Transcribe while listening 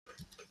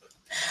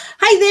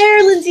Hi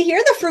there, Lindsay here,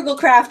 the Frugal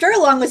Crafter,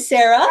 along with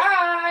Sarah.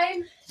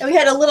 Hi. And we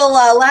had a little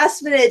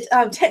last-minute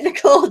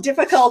technical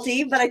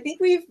difficulty, but I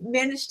think we've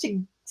managed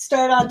to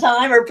start on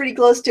time or pretty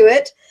close to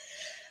it.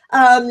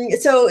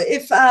 So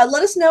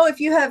let us know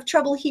if you have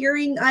trouble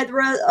hearing either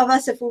of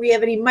us, if we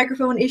have any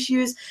microphone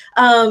issues.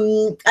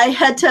 I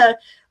had to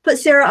put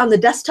Sarah on the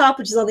desktop,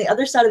 which is on the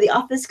other side of the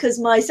office, because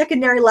my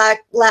secondary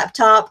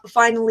laptop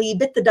finally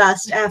bit the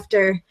dust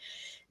after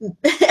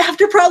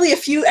probably a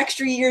few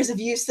extra years of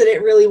use that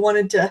it really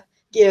wanted to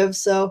give.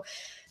 So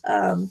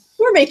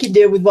we're making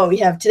do with what we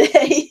have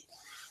today.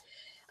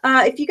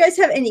 If you guys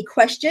have any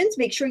questions,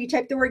 make sure you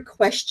type the word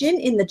question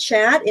in the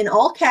chat in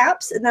all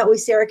caps, and that way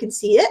Sarah can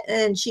see it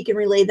and she can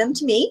relay them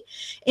to me.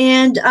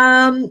 And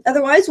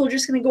otherwise, we're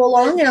just going to go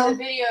along. The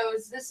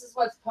videos, this is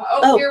what's,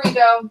 oh, here we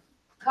go.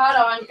 Caught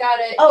on, got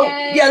it. Oh,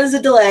 yay. Yeah, there's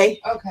a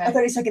delay. Okay. A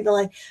 30-second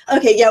delay.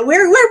 Okay, yeah,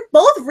 we're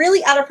both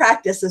really out of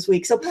practice this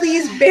week, so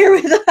please bear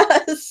with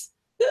us.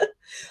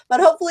 But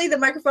hopefully the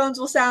microphones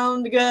will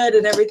sound good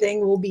and everything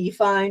will be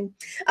fine.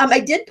 I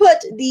did put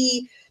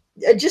the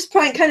just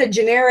kind of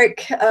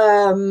generic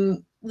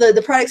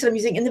the products that I'm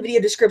using in the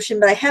video description,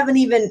 but I haven't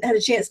even had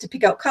a chance to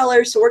pick out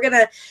colors, so we're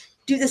gonna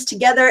do this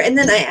together. And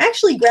then I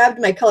actually grabbed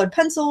my colored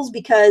pencils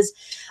because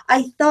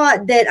I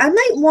thought that I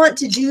might want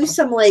to do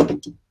some like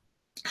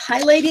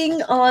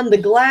highlighting on the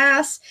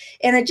glass,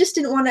 and I just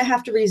didn't want to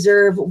have to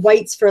reserve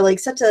whites for like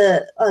such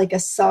a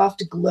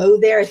soft glow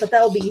there. I thought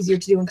that would be easier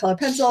to do in color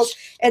pencils,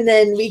 and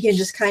then we can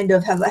just kind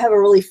of have a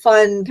really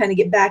fun kind of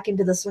get back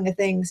into the swing of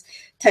things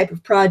type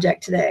of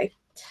project today.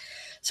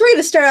 So we're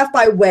going to start off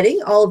by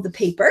wetting all of the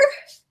paper,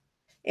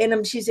 and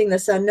I'm choosing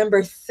this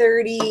number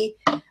 30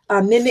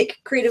 Mimic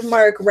Creative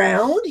Mark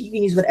round. You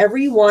can use whatever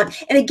you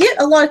want, and I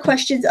get a lot of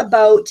questions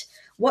about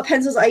what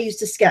pencils I use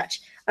to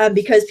sketch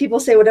because people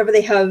say whatever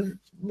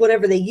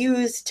they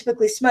use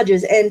typically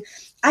smudges, and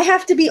I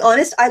have to be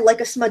honest, I like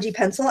a smudgy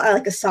pencil. I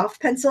like a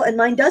soft pencil, and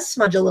mine does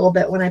smudge a little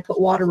bit when I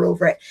put water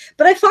over it,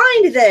 but I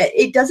find that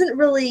it doesn't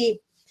really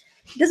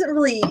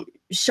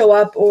show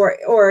up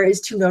or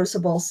is too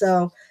noticeable.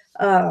 So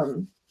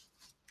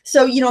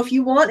you know, if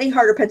you want a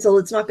harder pencil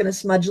that's not going to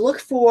smudge,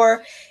 look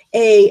for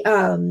a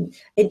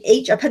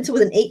pencil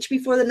with an H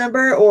before the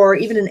number, or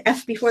even an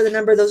F before the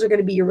number. Those are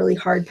going to be your really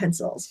hard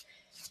pencils.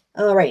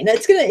 All right, now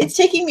it's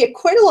taking me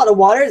quite a lot of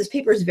water. This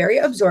paper is very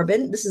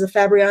absorbent. This is a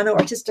Fabriano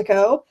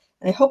Artistico,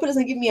 and I hope it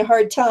doesn't give me a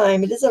hard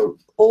time. It is an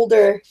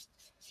older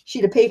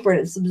sheet of paper, and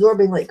it's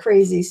absorbing like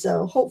crazy,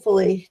 so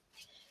hopefully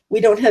we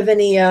don't have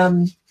any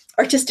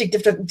artistic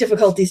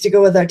difficulties to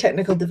go with our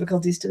technical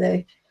difficulties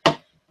today.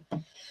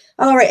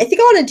 All right, I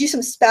think I want to do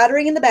some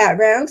spattering in the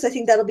background because I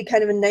think that'll be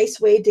kind of a nice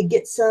way to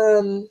get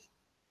some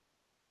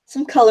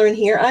color in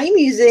here. I'm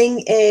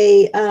using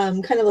a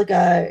kind of like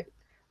a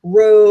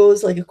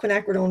rose, like a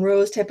quinacridone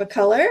rose type of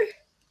color.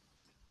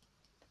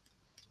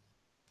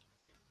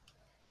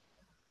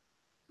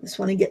 Just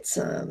want to get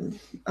some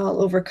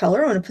all over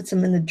color. I want to put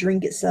some in the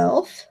drink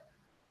itself.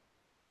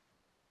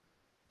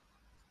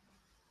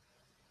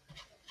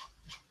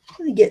 I'm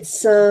going to get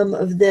some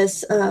of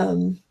this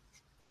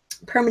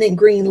permanent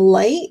green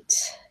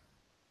light.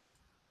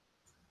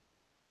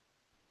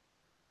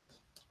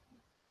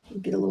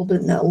 Get a little bit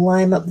of that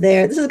lime up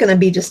there. This is going to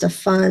be just a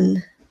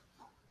fun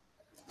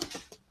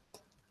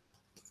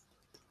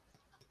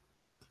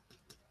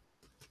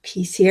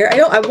piece here.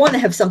 I want to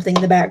have something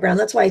in the background.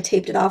 That's why I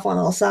taped it off on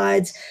all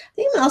sides. I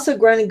think I'm also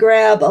going to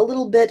grab a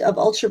little bit of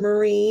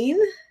ultramarine.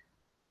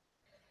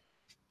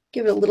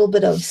 Give it a little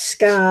bit of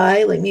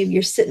sky, like maybe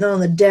you're sitting on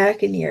the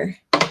deck and you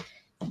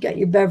got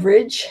your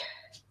beverage.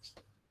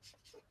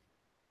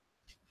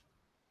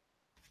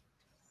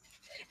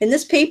 And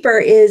this paper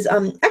is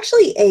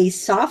actually a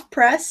soft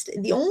pressed.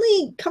 The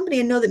only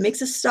company I know that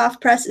makes a soft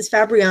press is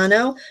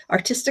Fabriano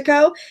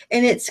Artistico,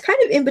 and it's kind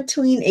of in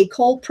between a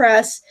cold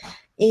press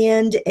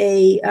and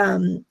a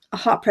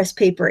hot press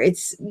paper.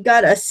 It's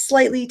got a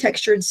slightly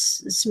textured,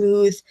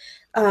 smooth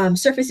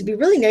surface. It'd be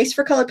really nice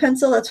for colored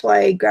pencil. That's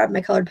why I grabbed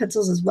my colored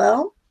pencils as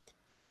well.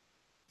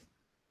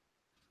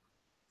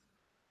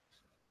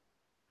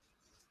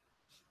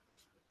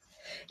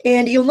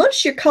 And you'll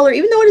notice your color,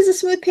 even though it is a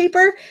smooth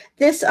paper,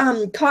 this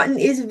cotton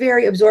is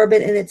very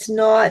absorbent and it's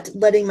not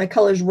letting my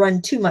colors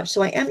run too much.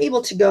 So I am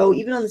able to go,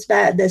 even on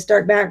this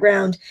dark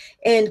background,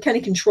 and kind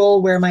of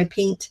control where my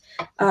paint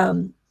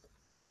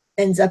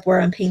ends up where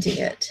I'm painting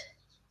it.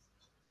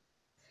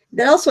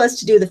 That also has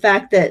to do with the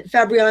fact that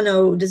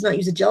Fabriano does not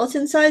use a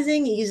gelatin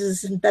sizing. It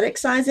uses a synthetic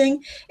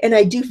sizing. And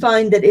I do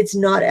find that it's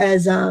not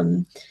as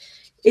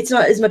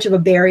much of a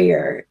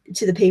barrier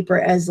to the paper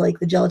as like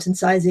the gelatin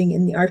sizing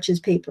in the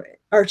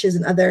Arches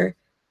and other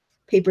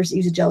papers that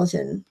use a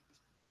gelatin.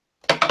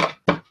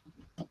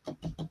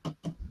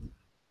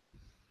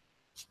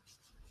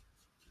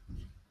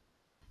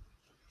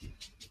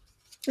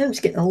 I'm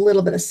just getting a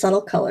little bit of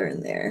subtle color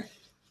in there.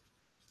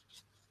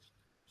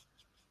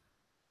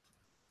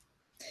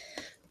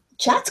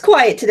 Chat's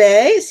quiet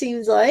today, it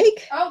seems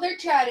like. Oh, they're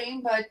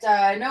chatting, but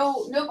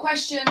no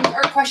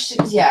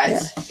questions yet.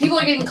 Yeah. People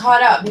are getting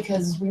caught up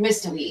because we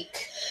missed a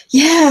week.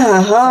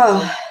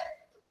 Yeah.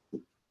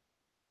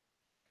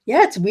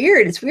 Yeah, it's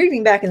weird. It's weird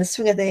being back in the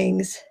swing of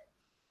things.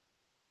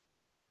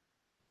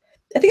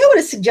 I think I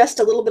want to suggest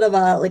a little bit of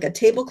a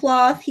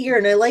tablecloth here,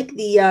 and I like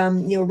the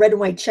red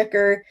and white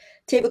checker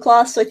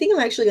tablecloth. So I think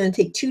I'm actually going to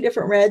take 2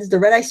 different reds, the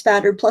red I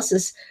spattered plus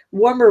this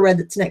warmer red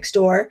that's next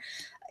door,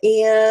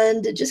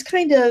 and just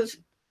kind of,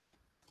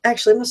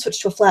 actually I'm going to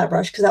switch to a flat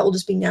brush because that will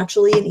just be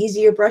naturally an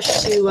easier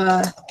brush to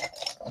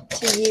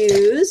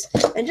use,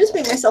 and just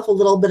make myself a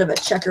little bit of a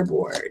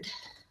checkerboard.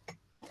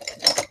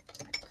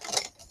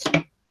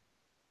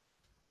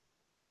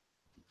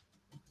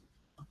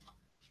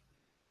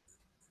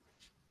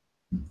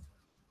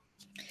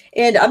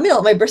 And I'm going to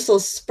let my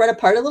bristles spread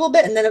apart a little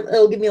bit, and then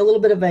it'll give me a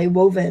little bit of a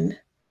woven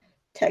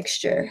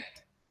texture.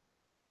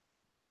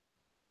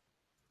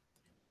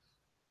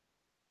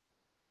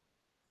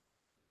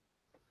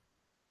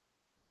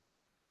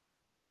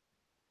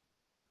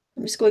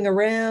 I'm just going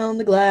around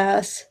the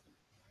glass.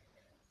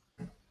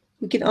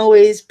 We can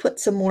always put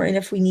some more in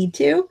if we need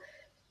to.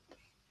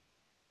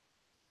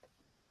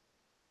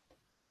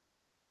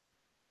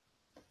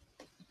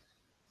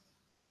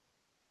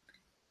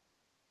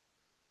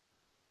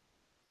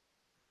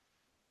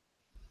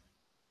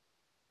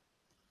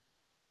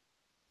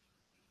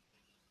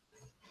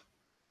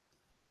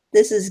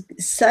 This is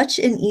such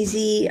an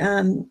easy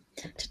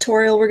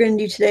tutorial we're going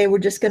to do today. We're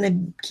just going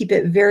to keep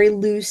it very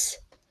loose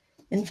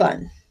and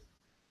fun.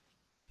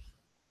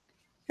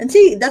 And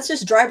see, that's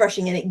just dry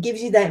brushing, and it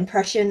gives you that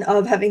impression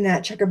of having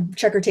that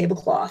checker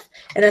tablecloth.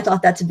 And I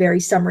thought that's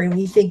very summery. When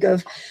you think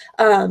of,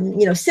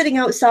 sitting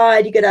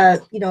outside, you get a,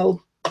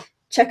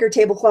 checker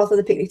tablecloth with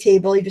a picnic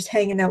table, you're just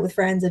hanging out with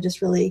friends. I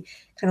just really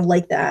kind of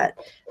like that,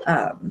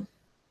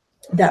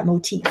 that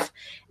motif.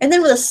 And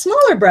then with a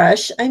smaller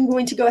brush, I'm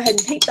going to go ahead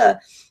and paint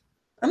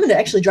I'm going to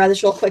actually dry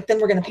this real quick. Then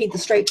we're going to paint the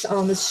stripes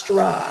on the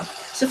straw.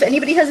 So if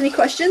anybody has any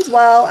questions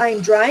while I'm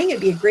drying, it'd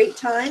be a great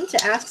time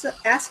to ask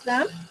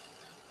them.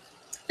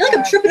 I feel like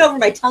I'm tripping over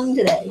my tongue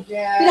today.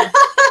 Yeah.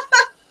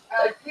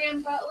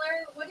 Pam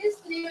Butler, what is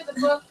the name of the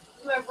book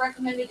you have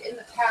recommended in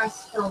the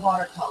past for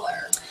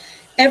watercolor?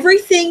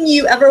 Everything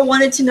You Ever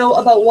Wanted to Know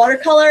About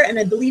Watercolor, and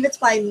I believe it's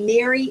by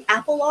Mary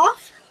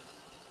Appleloff.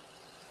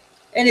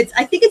 And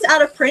I think it's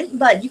out of print,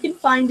 but you can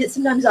find it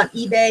sometimes on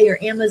eBay or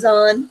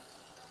Amazon.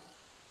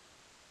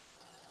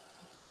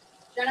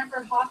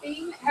 Jennifer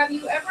Hopping, have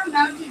you ever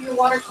mounted your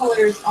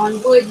watercolors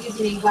on wood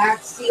using a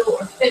wax, seal,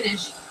 or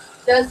finish?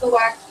 Does the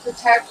wax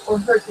protect or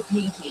hurt the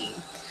painting?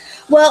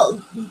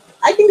 Well,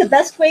 I think the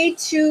best way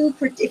to,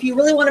 if you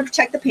really want to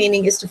protect the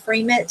painting, is to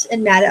frame it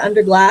and mat it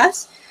under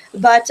glass.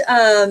 But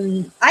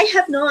I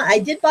have not. I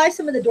did buy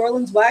some of the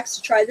Dorland's wax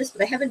to try this,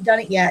 but I haven't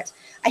done it yet.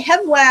 I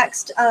have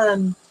waxed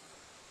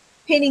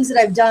paintings that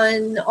I've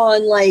done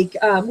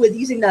on with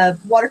using the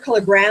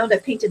watercolor ground. I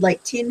painted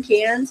like tin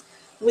cans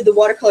with the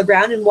watercolor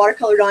ground and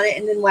watercolored on it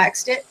and then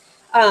waxed it.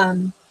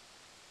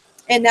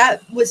 And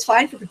that was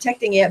fine for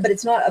protecting it, but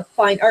it's not a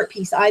fine art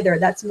piece either.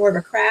 That's more of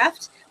a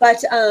craft.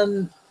 But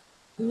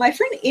my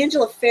friend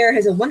Angela Fair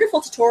has a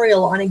wonderful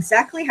tutorial on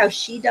exactly how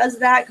she does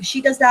that, because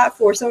she does that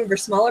for some of her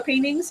smaller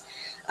paintings.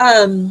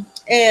 And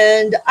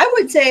I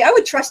would say I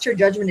would trust her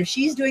judgment. If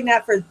she's doing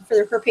that for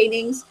her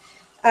paintings,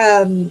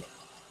 then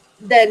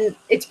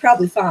it's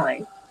probably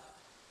fine.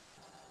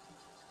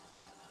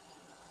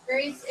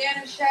 Grace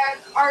Anna Shack,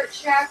 Art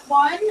Shack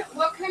 1.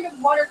 What kind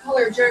of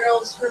watercolor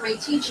journals for my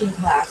teaching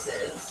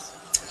classes?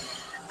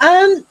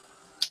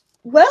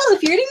 Well,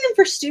 if you're getting them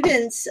for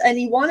students and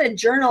you want a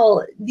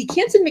journal, the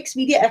Canson Mixed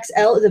Media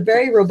XL is a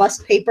very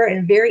robust paper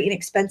and very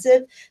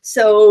inexpensive.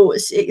 So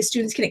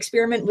students can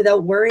experiment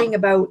without worrying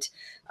about,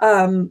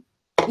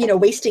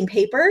 wasting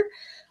paper.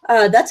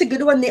 That's a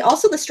good one.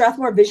 The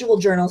Strathmore visual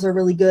journals are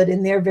really good,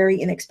 and they're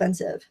very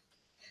inexpensive.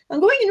 I'm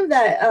going into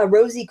that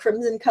rosy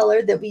crimson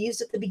color that we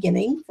used at the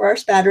beginning for our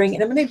spattering,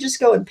 and I'm going to just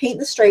go and paint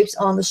the stripes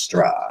on the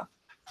straw.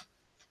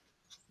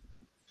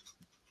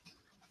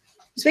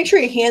 Just make sure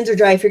your hands are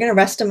dry if you're going to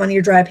rest them on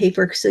your dry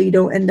paper so you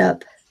don't end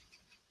up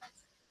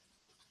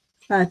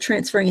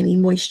transferring any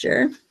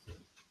moisture.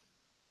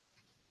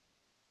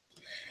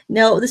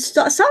 Now, the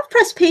soft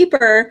press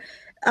paper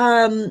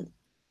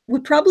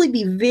would probably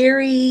be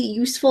very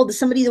useful to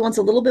somebody that wants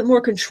a little bit more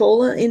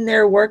control in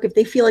their work. If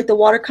they feel like the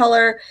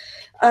watercolor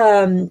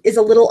is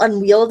a little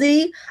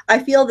unwieldy, I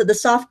feel that the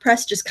soft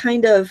press just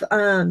kind of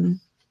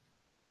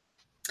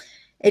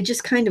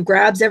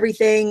grabs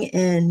everything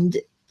and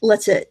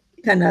lets it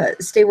kind of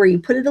stay where you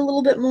put it a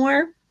little bit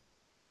more.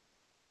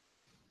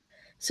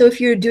 So if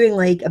you're doing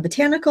like a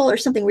botanical or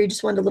something where you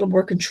just want a little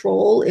more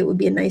control, it would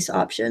be a nice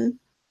option.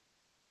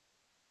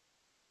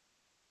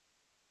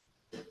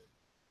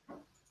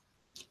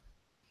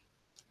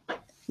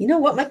 You know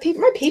what? My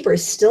paper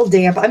is still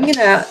damp.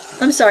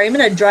 I'm sorry. I'm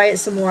gonna dry it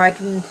some more. I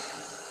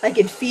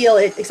can feel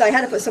it because I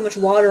had to put so much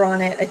water on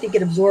it. I think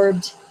it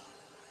absorbed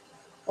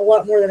a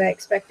lot more than I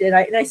expected.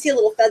 And I see a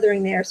little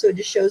feathering there, so it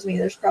just shows me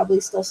there's probably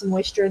still some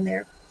moisture in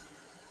there.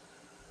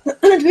 Do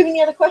we have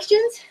any other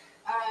questions?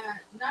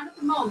 Not at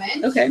the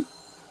moment. Okay.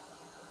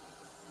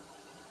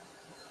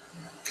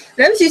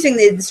 I was using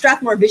the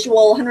Strathmore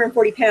Visual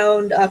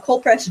 140-pound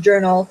cold press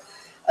journal.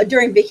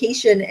 during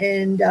vacation,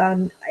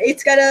 and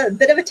it's got a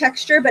bit of a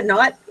texture, but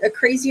not a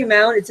crazy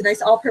amount. It's a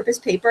nice all-purpose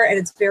paper, and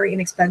it's very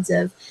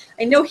inexpensive.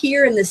 I know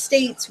here in the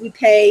States we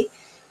pay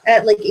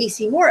at like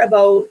AC Moore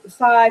about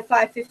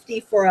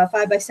 $5.50 for a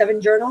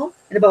 5x7 journal,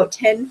 and about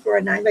 $10 for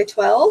a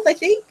 9x12, I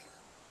think.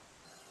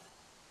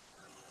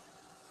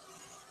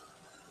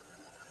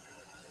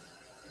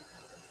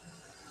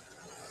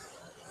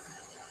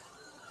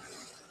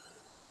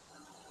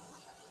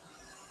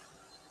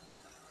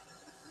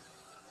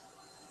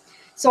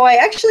 So I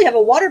actually have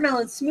a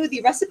watermelon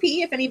smoothie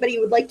recipe if anybody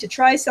would like to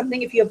try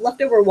something. If you have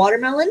leftover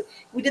watermelon,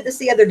 we did this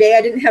the other day.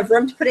 I didn't have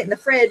room to put it in the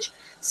fridge,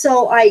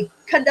 so I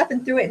cut it up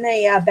and threw it in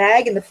a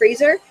bag in the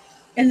freezer.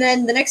 And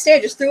then the next day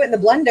I just threw it in the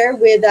blender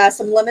with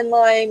some lemon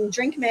lime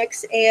drink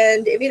mix,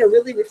 and it made a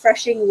really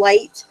refreshing,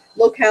 light,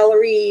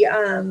 low-calorie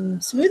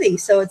smoothie.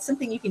 So it's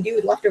something you can do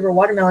with leftover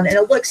watermelon, and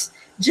it looks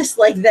just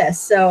like this.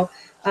 So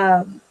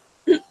I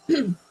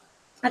thought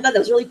that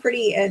was really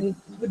pretty and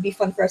would be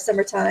fun for a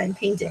summertime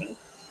painting.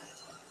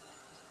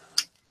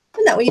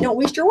 And that way you don't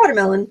waste your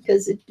watermelon,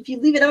 because if you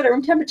leave it out at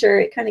room temperature,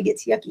 it kind of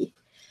gets yucky.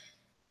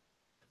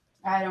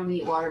 I don't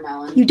eat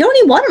watermelon. You don't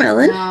eat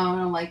watermelon? No, I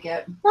don't like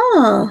it.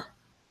 Oh,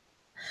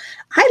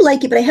 I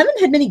like it, but I haven't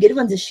had many good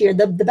ones this year.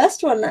 The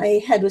best one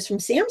I had was from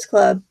Sam's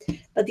Club,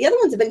 but the other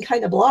ones have been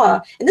kind of blah.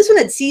 And this one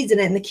had seeds in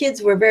it, and the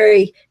kids were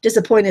very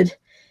disappointed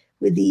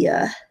with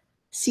the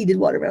seeded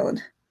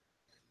watermelon.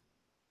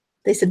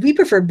 They said, we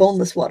prefer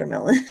boneless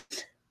watermelon.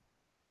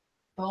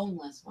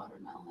 Boneless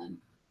watermelon.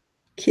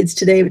 Kids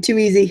today were too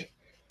easy.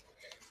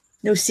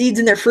 No seeds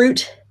in their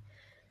fruit.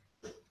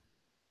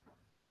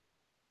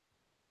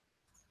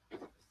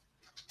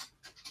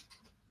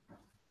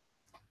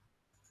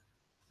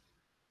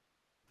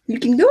 You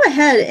can go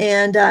ahead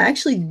and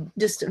actually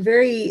just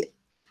very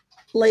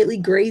lightly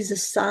graze the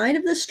side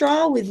of the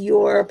straw with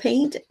your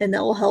paint, and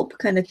that will help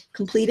kind of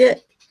complete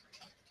it.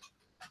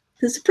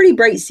 It's a pretty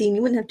bright scene.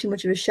 You wouldn't have too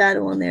much of a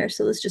shadow on there,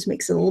 so this just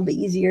makes it a little bit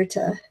easier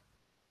to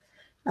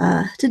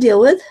deal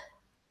with.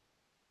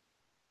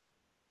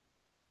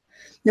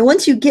 Now,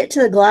 once you get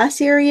to the glass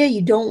area,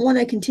 you don't want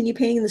to continue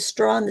painting the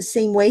straw in the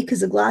same way,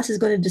 because the glass is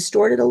going to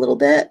distort it a little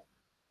bit.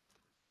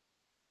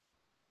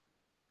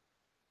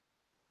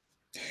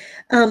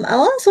 I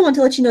also want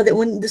to let you know that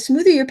when the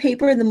smoother your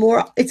paper, the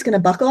more it's going to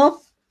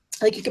buckle.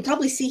 Like you can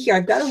probably see here,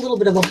 I've got a little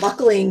bit of a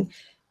buckling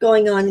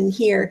going on in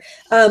here.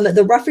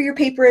 The rougher your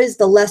paper is,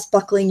 the less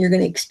buckling you're going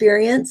to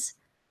experience.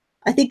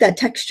 I think that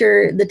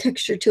texture, the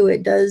texture to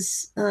it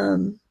does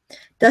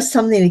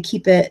something to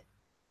keep it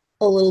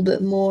a little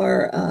bit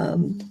more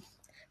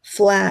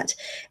flat.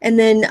 And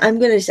then I'm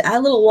going to just add a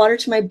little water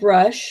to my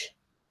brush,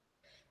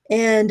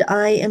 and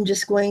I am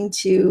just going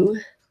to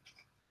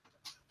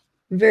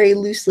very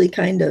loosely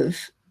kind of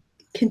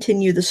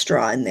continue the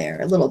straw in there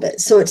a little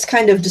bit, so it's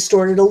kind of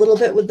distorted a little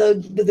bit with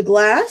the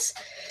glass.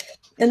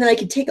 And then I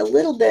can take a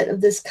little bit of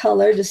this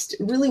color, just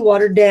really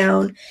watered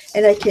down,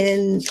 and I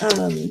can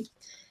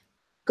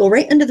go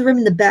right under the rim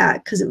in the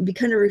back, because it would be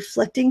kind of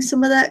reflecting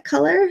some of that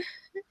color,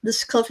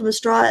 this color from the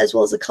straw, as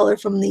well as the color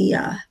from the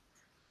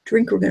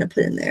drink we're going to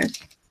put in there.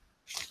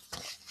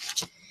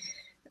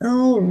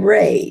 All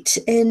right,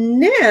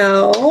 and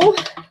now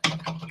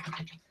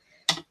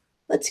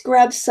let's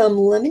grab some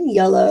lemon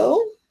yellow,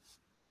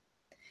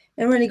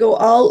 and we're going to go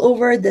all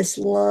over this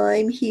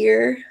lime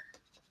here.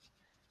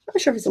 I'm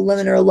not sure if it's a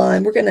lemon or a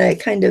lime. We're going to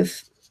kind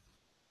of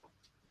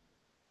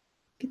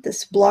get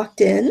this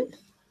blocked in.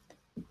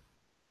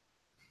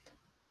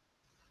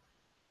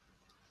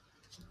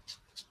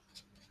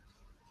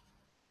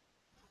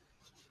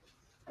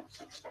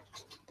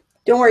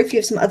 Don't worry if you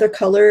have some other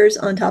colors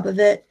on top of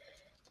it.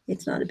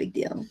 It's not a big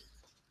deal.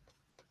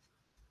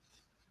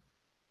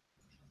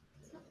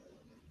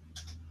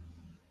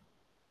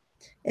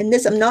 And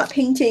this, I'm not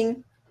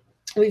painting.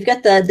 We've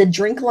got the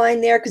drink line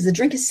there, because the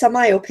drink is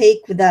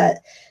semi-opaque with the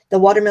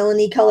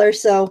watermelon-y color.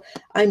 So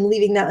I'm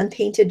leaving that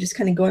unpainted, just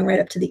kind of going right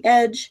up to the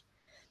edge.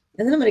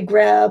 And then I'm going to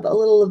grab a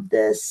little of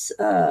this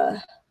kind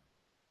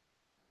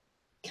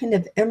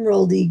of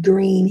emeraldy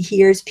green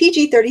here. It's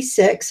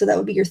PG36, so that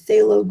would be your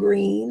phthalo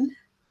green.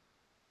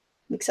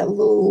 Mix out a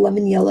little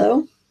lemon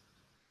yellow.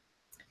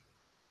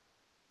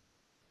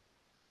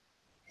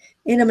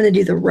 And I'm going to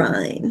do the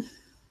rind.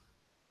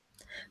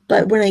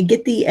 But when I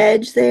get the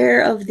edge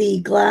there of the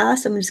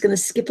glass, I'm just going to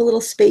skip a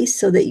little space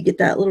so that you get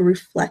that little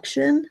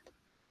reflection.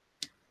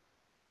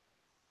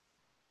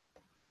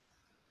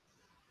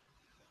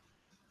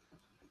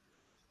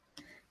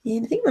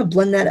 And I think I'm going to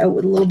blend that out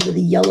with a little bit of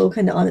the yellow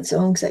kind of on its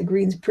own, because that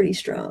green's pretty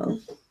strong.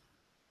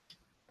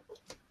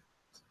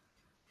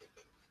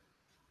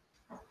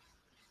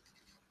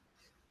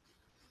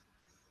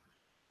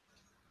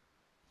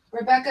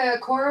 Rebecca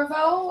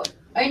Corvo,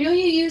 I know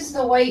you use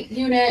the white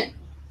unit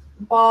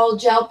ball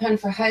gel pen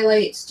for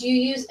highlights. Do you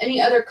use any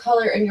other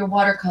color in your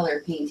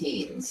watercolor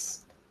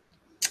paintings?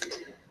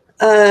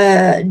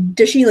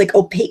 Does she like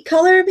opaque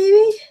color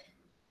maybe?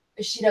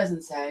 She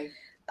doesn't say.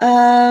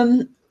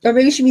 Or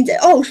maybe she means,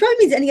 oh, she probably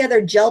means any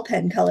other gel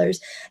pen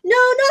colors. No,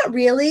 not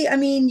really. I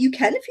mean, you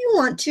can if you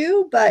want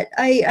to, but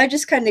I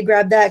just kind of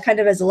grabbed that kind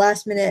of as a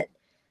last minute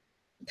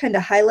kind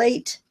of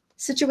highlight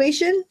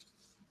situation.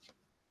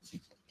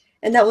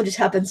 And that one just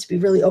happens to be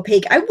really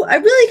opaque. I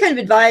really kind of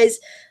advise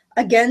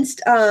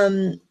against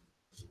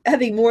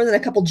having more than a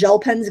couple gel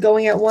pens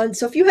going at once.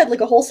 So if you had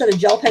like a whole set of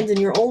gel pens and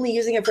you're only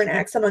using it for an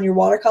accent on your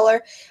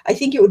watercolor, I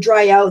think it would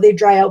dry out. They'd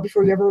dry out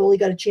before you ever really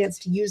got a chance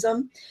to use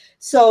them.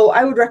 So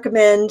I would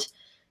recommend,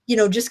 you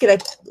know, just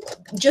get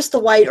just the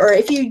white, or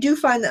if you do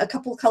find a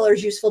couple of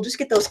colors useful, just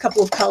get those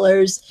couple of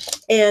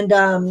colors and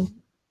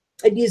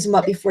use them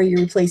up before you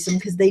replace them,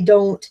 because they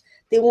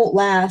won't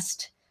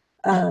last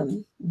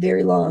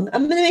very long.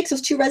 I'm going to mix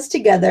those two reds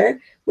together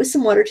with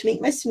some water to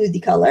make my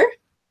smoothie color.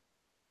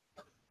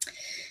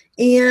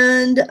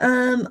 And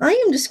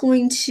I am just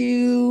going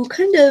to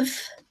kind of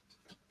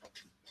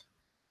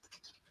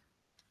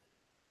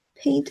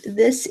paint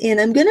this in.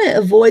 I'm going to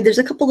avoid, there's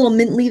a couple little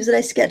mint leaves that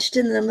I sketched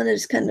in, and I'm going to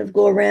just kind of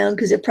go around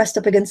because they're pressed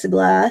up against the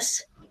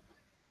glass.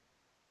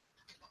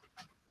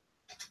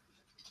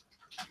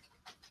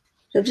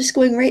 So I'm just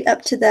going right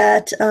up to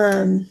that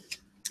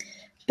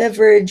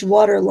beverage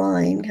water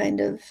line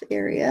kind of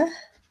area.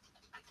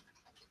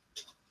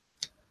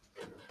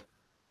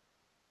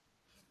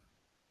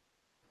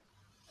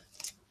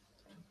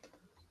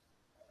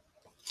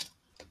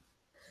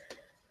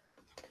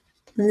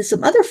 And there's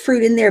some other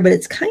fruit in there, but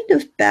it's kind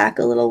of back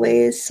a little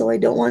ways, so I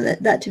don't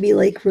want that to be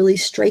like really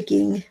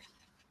striking.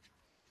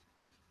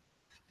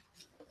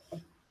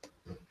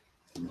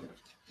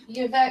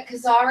 Yvette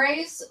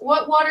Cazares,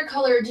 what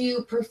watercolor do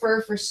you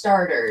prefer for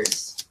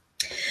starters?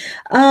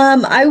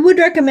 I would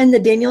recommend the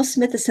Daniel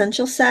Smith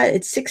Essential Set.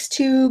 It's 6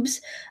 tubes.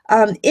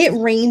 It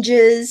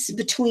ranges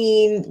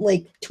between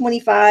like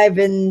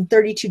 $25 and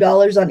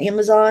 $32 on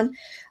Amazon,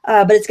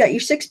 but it's got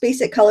your 6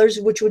 basic colors,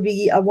 which would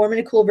be a warm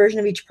and a cool version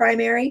of each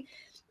primary.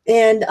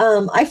 And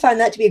I find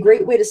that to be a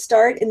great way to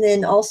start. And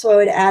then also I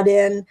would add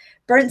in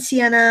burnt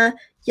sienna,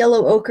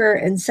 yellow ochre,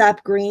 and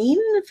sap green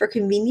for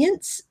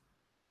convenience.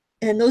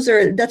 And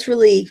that's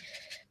really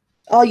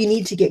all you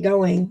need to get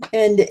going.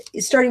 And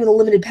starting with a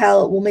limited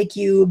palette will make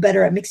you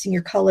better at mixing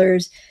your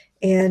colors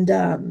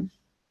and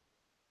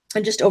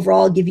just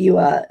overall give you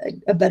a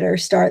better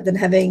start than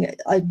having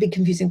a big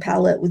confusing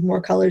palette with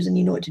more colors and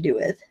you know what to do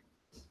with.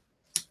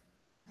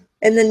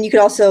 And then you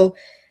could also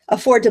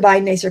afford to buy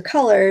nicer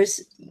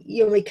colors,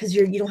 you know, because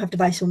you don't have to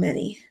buy so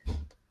many.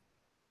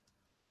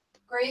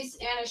 Grace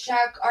Anna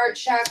Shack Art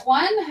Shack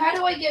 1. How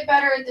do I get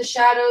better at the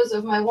shadows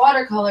of my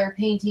watercolor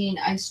painting?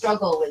 I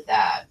struggle with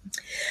that.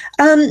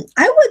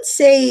 I would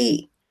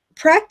say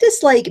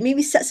practice, like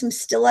maybe set some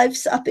still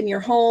lifes up in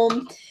your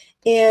home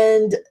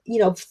and, you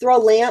know, throw a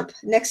lamp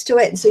next to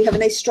it. And so you have a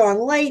nice strong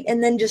light,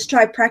 and then just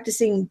try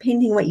practicing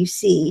painting what you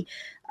see.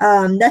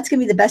 That's going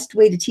to be the best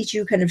way to teach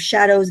you kind of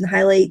shadows and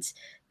highlights,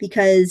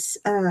 because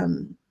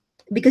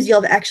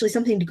you'll have actually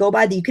something to go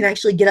by that you can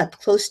actually get up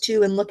close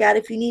to and look at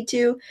if you need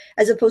to,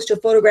 as opposed to a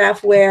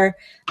photograph where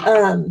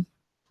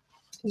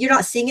you're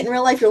not seeing it in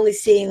real life. You're only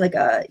seeing like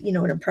an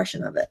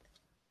impression of it.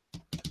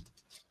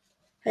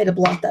 I had to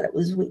block that. It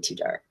was way too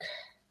dark.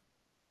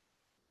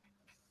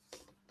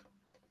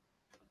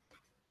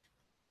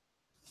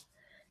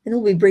 And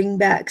we'll be bringing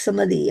back some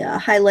of the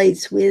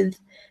highlights with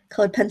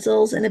colored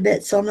pencils in a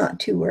bit, so I'm not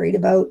too worried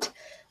about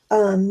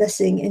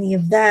messing any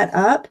of that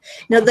up.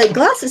 Now the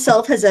glass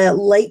itself has a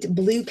light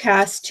blue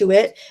cast to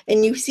it,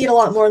 and you see it a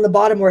lot more on the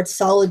bottom where it's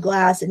solid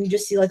glass, and you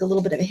just see like a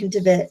little bit of a hint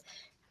of it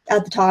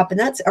at the top, and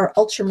that's our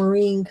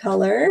ultramarine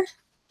color.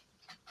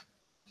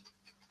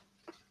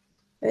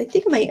 I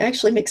think I might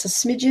actually mix a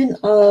smidgen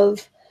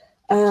of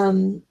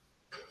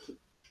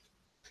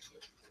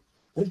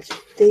like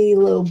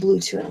phthalo blue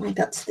to it. I think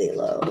that's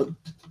phthalo.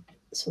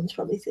 This one's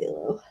probably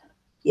phthalo.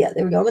 Yeah,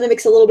 there we go. I'm going to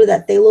mix a little bit of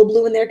that phthalo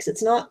blue in there because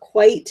it's not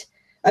quite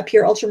a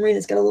pure ultramarine.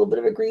 It's got a little bit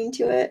of a green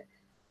to it.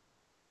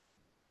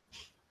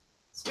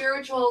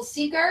 Spiritual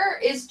Seeker,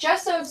 is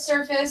gesso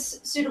surface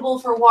suitable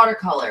for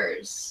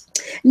watercolors?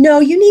 No,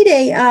 you need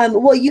a,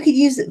 well, you could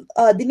use,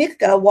 they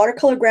make a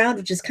watercolor ground,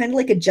 which is kind of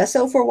like a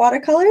gesso for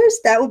watercolors.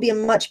 That would be a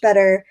much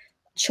better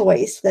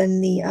choice than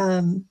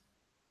the,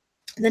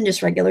 than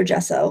just regular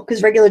gesso,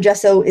 because regular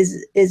gesso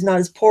is not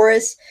as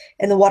porous,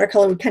 and the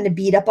watercolor would kind of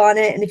bead up on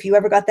it. And if you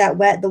ever got that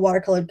wet, the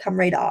watercolor would come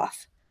right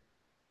off.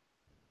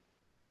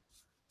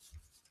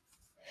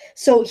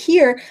 So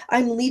here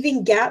I'm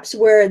leaving gaps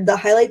where the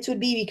highlights would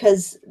be,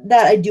 because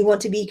that I do want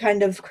to be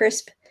kind of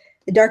crisp.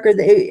 The darker,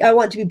 I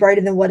want to be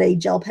brighter than what a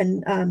gel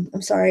pen,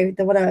 I'm sorry,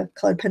 than what a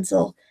colored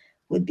pencil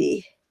would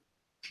be.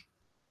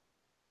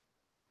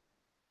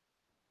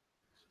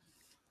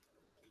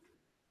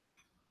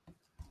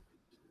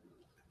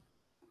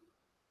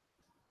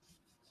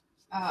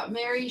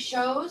 Mary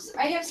shows,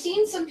 I have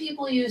seen some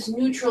people use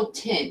neutral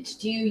tint.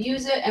 Do you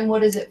use it, and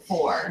what is it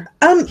for?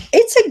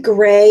 It's a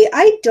gray.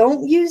 I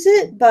don't use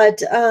it,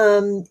 but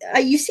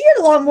you see it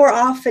a lot more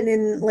often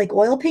in like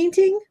oil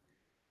painting.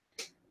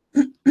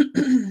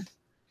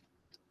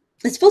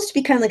 It's supposed to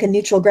be kind of like a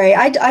neutral gray.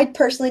 I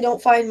personally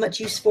don't find much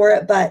use for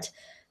it, but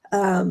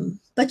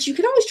But you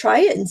can always try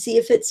it and see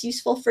if it's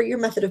useful for your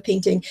method of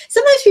painting.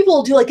 Sometimes people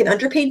will do like an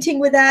underpainting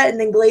with that and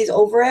then glaze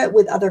over it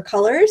with other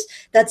colors.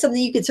 That's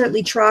something you could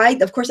certainly try.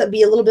 Of course, that'd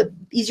be a little bit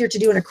easier to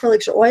do in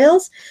acrylics or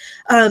oils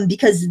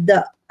because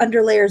the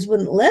underlayers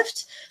wouldn't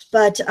lift.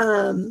 But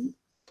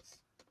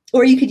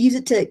or you could use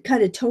it to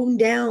kind of tone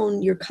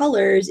down your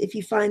colors if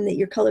you find that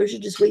your colors are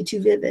just way too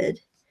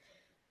vivid.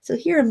 So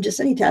here I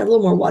need to add a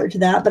little more water to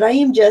that, but I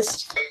am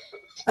just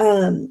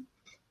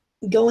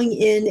going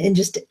in and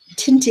just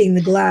tinting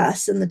the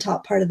glass in the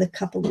top part of the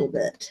cup a little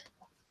bit.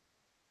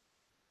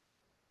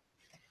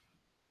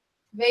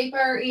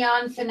 Vapor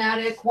Eon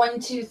Fanatic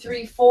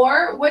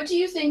 1234. What do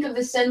you think of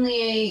the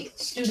Senlier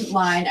student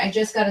line? I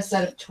just got a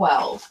set of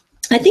 12.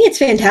 I think it's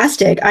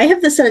fantastic. I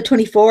have the set of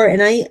 24,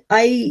 and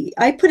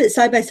I put it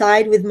side by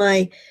side with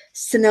my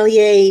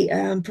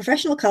Sennelier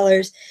professional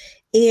colors,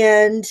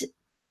 and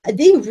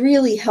they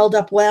really held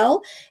up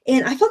well.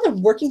 And I found the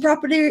working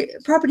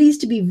properties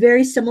to be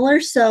very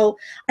similar. So,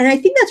 and I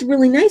think that's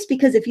really nice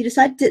because if you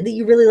decide that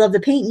you really love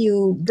the paint and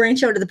you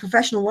branch out to the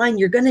professional line,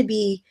 you're going to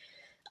be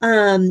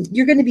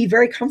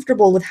very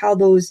comfortable with how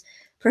those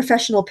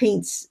professional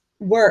paints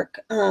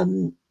work. Compared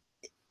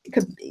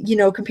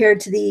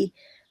to the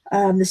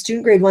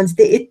student grade ones,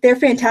 they're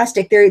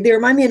fantastic. They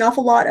remind me an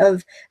awful lot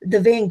of the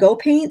Van Gogh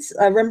paints.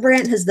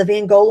 Rembrandt has the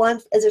Van Gogh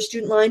line as their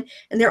student line,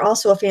 and they're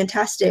also a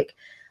fantastic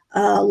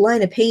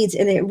line of paints,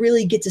 and it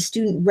really gets a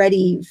student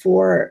ready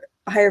for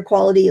higher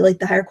quality, like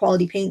the higher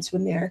quality paints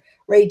when they're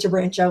ready to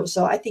branch out.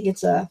 So I think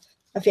it's a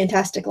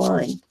fantastic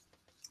line.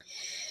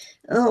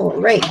 All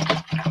right.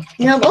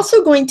 Now I'm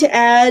also going to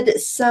add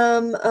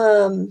some,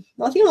 well,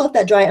 I think I'll let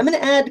that dry. I'm going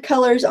to add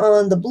colors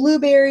on the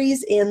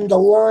blueberries and the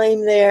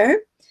lime there.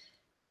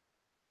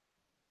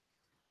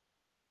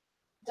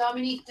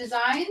 Dominique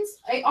Designs.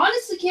 I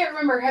honestly can't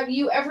remember. Have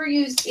you ever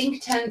used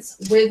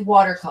Inktense with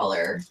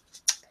watercolor?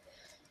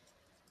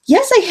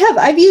 Yes, I have.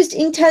 I've used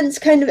Inktense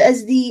kind of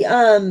as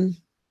the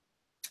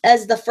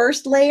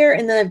first layer,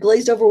 and then I've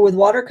glazed over with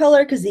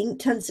watercolor because the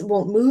Inktense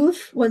won't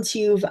move once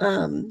you've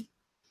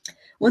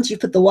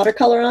put the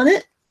watercolor on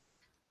it.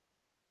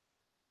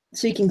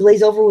 So you can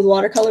glaze over with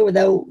watercolor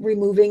without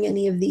removing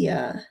any of the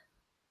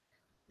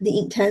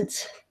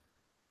Inktense.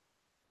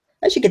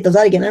 I should get those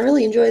out again. I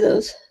really enjoy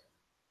those.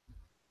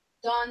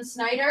 Dawn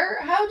Snyder,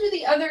 how do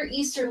the other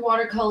Eastern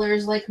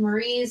watercolors like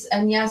Marie's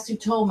and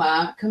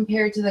Yasutoma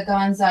compare to the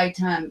Gansai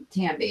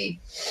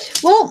Tambi?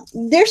 Well,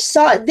 they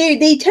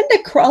tend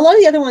to, a lot of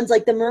the other ones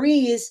like the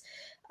Marie's,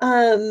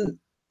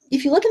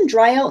 if you let them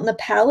dry out in the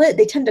palette,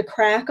 they tend to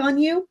crack on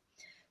you.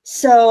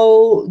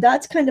 So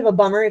that's kind of a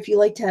bummer if you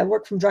like to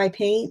work from dry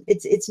paint.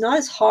 It's not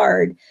as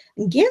hard.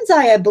 And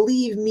Gansai, I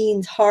believe,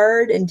 means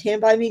hard, and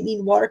Tambi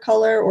mean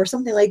watercolor or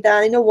something like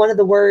that. I know one of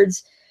the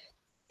words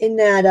in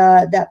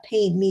that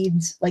paint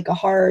means like a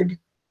hard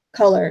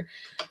color.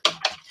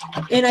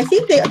 And I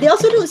think they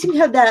also don't seem to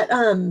have that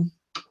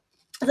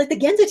like the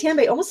Gansai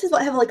Tambi almost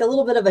have like a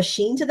little bit of a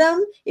sheen to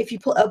them. If you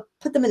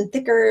put them in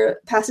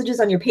thicker passages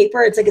on your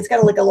paper, it's like it's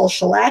got like a little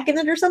shellac in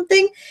it or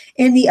something.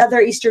 And the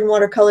other Eastern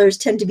watercolors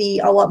tend to be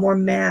a lot more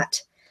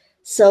matte.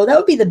 So that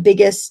would be the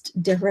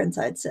biggest difference,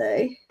 I'd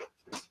say.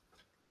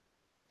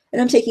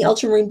 And I'm taking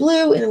ultramarine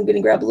blue, and I'm going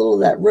to grab a little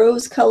of that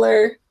rose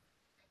color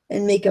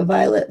and make a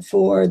violet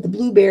for the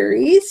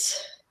blueberries.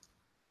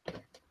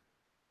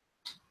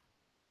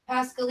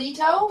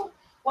 Pascalito,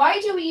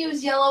 why do we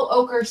use yellow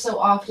ochre so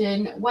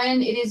often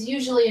when it is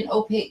usually an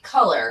opaque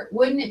color?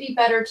 Wouldn't it be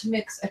better to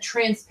mix a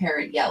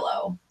transparent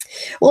yellow?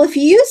 Well, if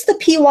you use the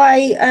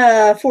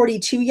PY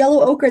 42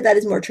 yellow ochre, that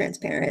is more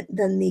transparent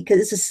than because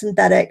this is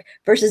synthetic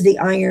versus the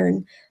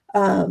iron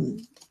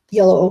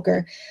yellow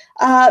ochre.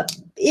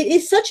 It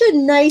is such a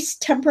nice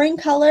tempering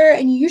color,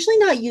 and you're usually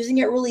not using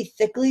it really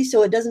thickly,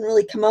 so it doesn't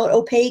really come out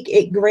opaque.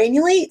 It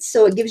granulates,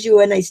 so it gives you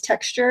a nice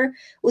texture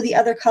with the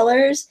other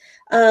colors.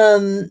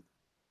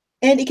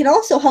 And it can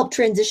also help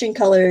transition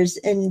colors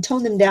and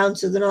tone them down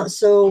so they're not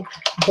so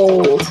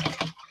bold.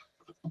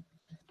 I'm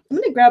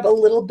going to grab a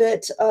little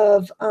bit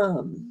of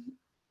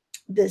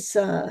this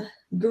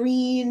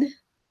green, and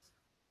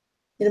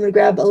I'm going to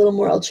grab a little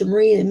more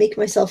ultramarine and make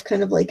myself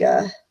kind of like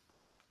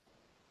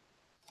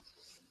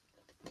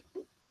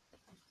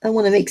I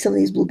want to make some of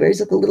these blueberries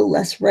look a little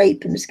less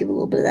ripe and just give a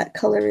little bit of that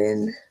color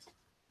in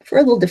for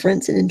a little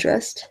difference in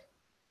interest.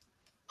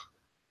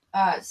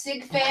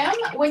 Sig Fam,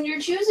 when you're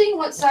choosing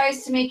what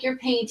size to make your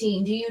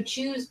painting, do you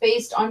choose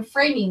based on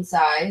framing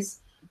size?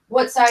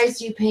 What size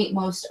do you paint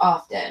most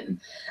often?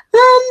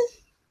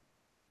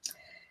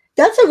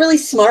 That's a really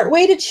smart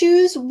way to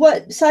choose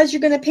what size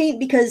you're going to paint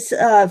because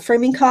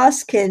framing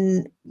costs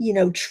can,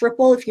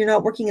 triple if you're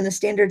not working in a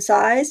standard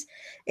size.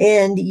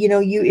 And,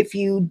 if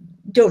you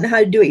don't know how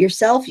to do it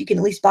yourself, you can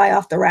at least buy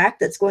off the rack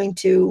that's going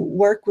to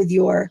work with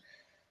your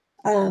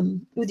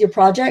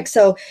project.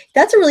 So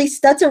that's a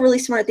really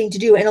smart thing to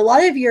do. And a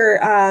lot of your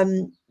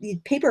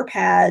paper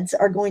pads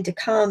are going to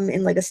come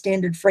in like a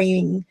standard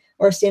framing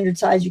or a standard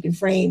size you can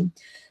frame.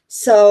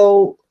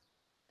 So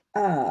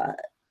yeah,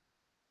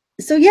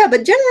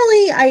 but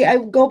generally I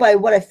go by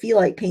what I feel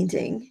like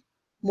painting.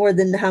 more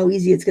than how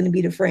easy it's going to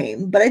be to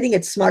frame. But I think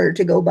it's smarter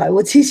to go by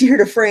what's easier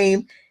to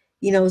frame,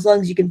 you know, as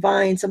long as you can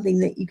find something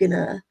that you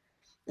can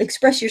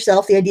express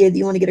yourself, the idea that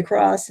you want to get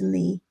across in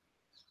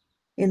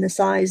the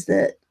size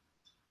that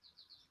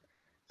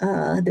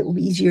that will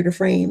be easier to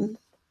frame.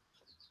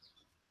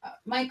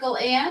 Michael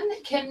Ann,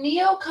 can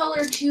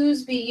Neocolor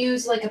 2s be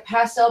used like a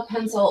pastel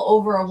pencil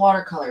over a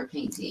watercolor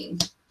painting?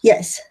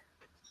 Yes.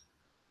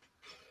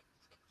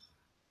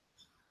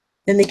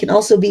 And they can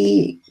also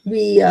be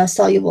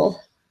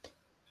soluble.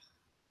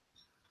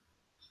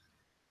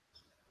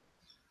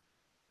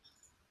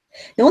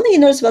 The one thing you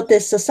notice about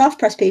this soft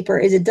press paper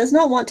is it does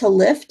not want to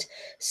lift.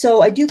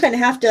 So I do kind of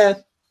have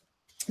to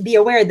be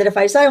aware that if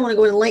I decide I want to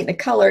go in and lighten a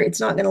color,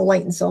 it's not going to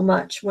lighten so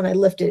much when I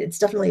lift it. It's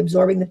definitely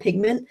absorbing the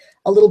pigment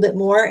a little bit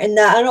more. And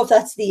I don't know if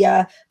that's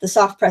the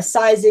soft press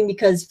sizing,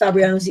 because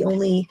Fabriano is the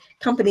only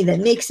company that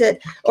makes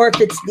it, or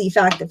if it's the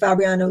fact that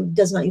Fabriano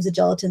does not use a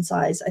gelatin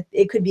size.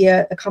 It could be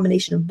a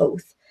combination of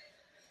both.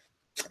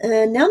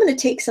 And now I'm going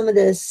to take some of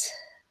this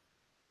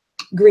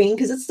green,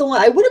 because it's the one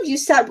I would have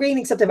used sap green,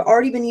 except I've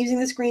already been using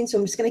this green, so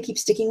I'm just going to keep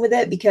sticking with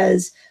it,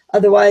 because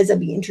otherwise I'd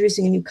be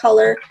introducing a new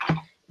color.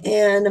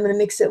 And I'm going to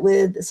mix it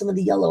with some of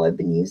the yellow I've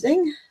been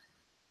using.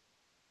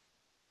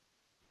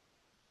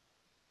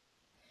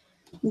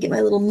 Get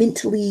my little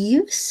mint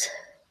leaves.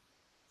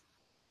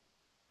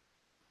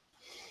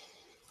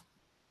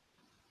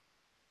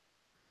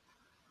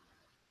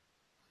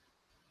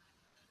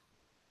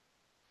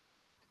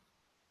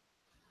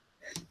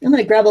 I'm going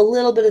to grab a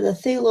little bit of the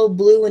phthalo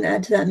blue and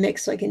add to that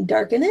mix so I can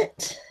darken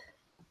it.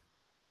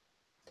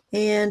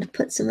 And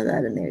put some of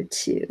that in there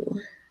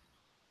too.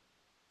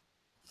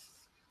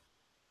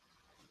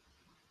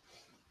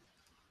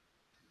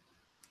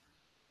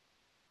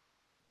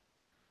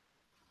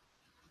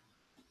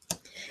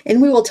 And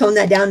we will tone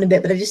that down a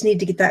bit, but I just need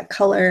to get that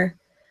color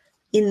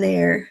in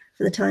there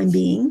for the time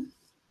being.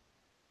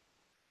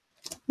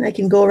 And I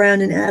can go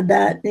around and add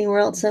that anywhere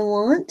else I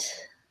want.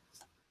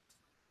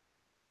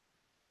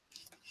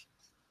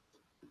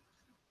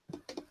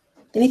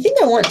 And I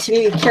think I want to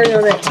maybe carry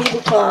on that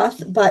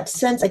tablecloth, but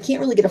since I can't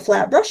really get a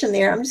flat brush in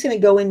there, I'm just going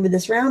to go in with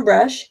this round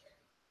brush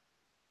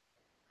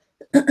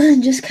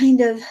and just kind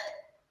of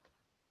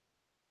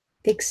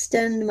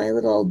extend my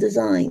little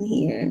design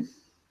here.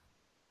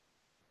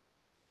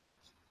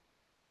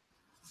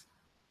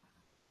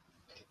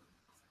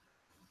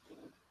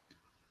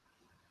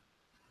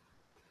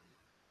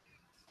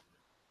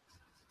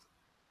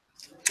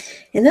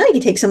 And then I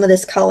can take some of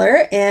this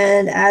color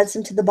and add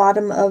some to the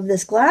bottom of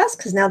this glass,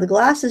 because now the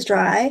glass is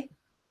dry.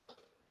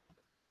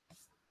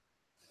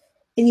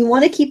 And you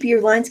want to keep your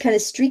lines kind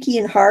of streaky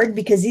and hard,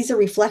 because these are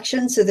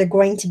reflections, so they're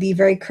going to be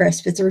very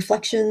crisp. It's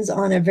reflections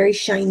on a very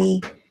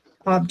shiny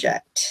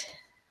object.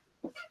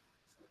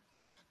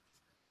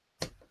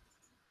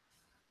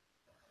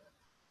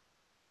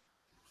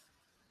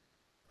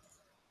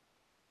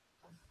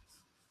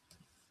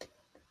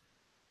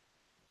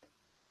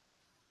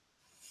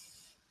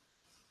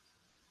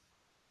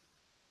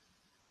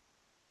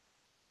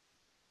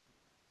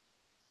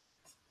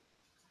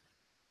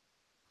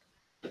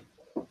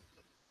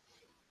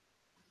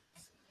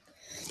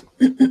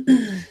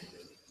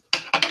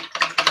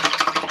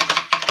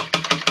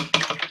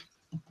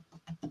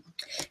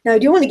 Now I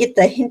do want to get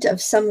the hint of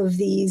some of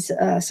these,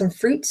 some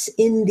fruits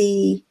in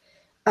the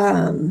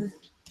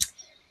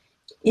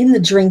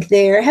drink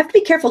there. I have to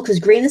be careful because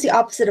green is the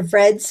opposite of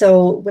red.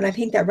 So when I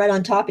paint that red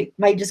on top, it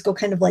might just go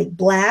kind of like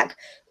black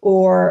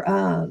or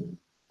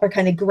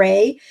kind of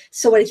gray.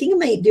 So what I think I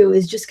might do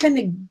is just kind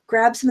of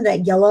grab some of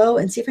that yellow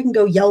and see if I can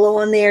go yellow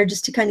on there,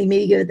 just to kind of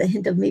maybe give it the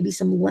hint of maybe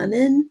some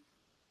lemon.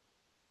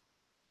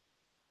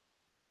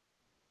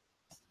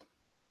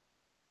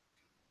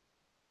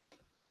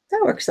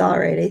 That works all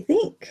right, I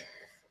think.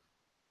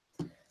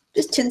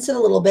 Just tints it a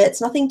little bit. It's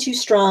nothing too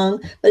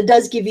strong, but it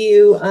does give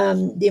you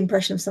the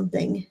impression of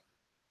something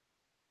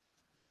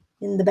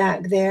in the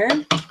back there.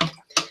 And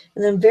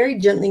then I'm very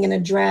gently going to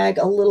drag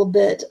a little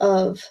bit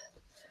of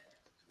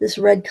this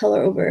red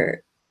color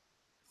over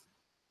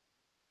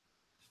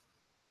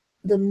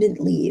the mint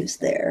leaves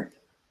there.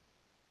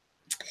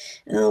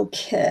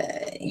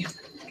 Okay.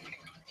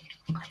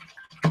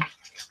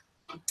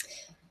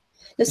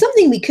 Now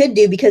something we could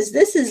do, because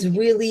this is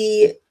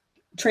really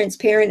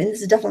transparent and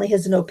this definitely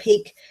has an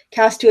opaque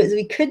cast to it, is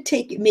we could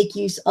make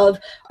use of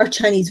our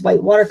Chinese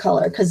white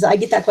watercolor, because I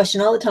get that question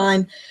all the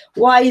time.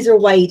 Why is there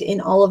white in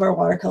all of our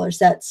watercolor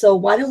sets? So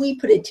why don't we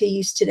put it to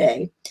use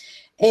today?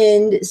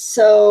 And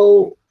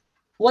so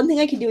one thing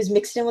I can do is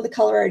mix it in with the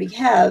color I already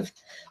have,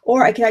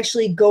 or I can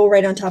actually go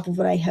right on top of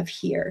what I have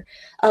here.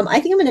 I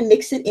think I'm going to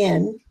mix it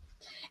in.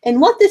 And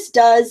what this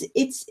does,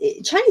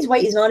 Chinese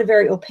white is not a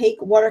very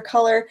opaque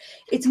watercolor.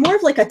 It's more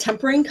of like a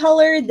tempering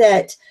color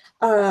that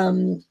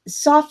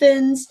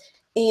softens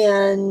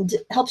and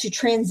helps you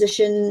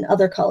transition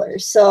other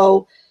colors.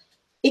 So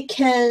it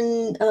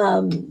can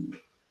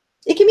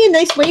be a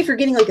nice way if you're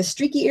getting like a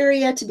streaky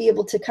area to be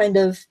able to kind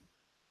of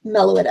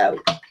mellow it out.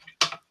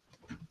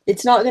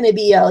 It's not going to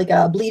be like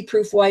a bleed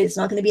proof white. It's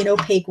not going to be an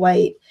opaque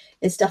white.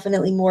 It's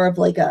definitely more of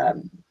like a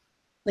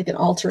like an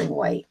altering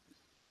white.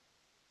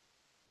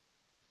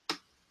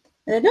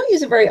 And I don't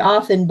use it very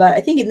often, but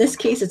I think in this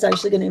case, it's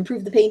actually going to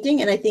improve the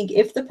painting. And I think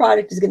if the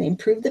product is going to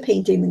improve the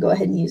painting, then go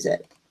ahead and use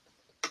it.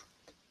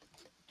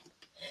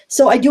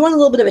 So I do want a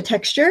little bit of a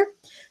texture.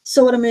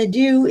 So what I'm going to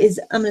do is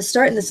I'm going to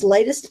start in this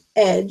lightest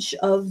edge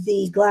of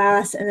the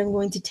glass, and I'm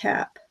going to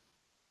tap.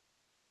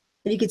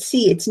 And you can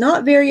see it's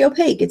not very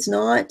opaque. It's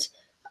not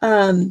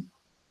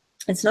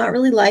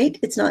really light.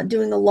 It's not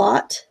doing a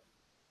lot.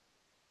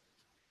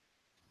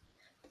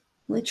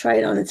 Let me try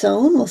it on its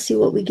own. We'll see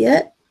what we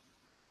get.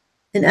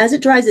 And as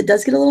it dries, it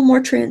does get a little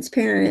more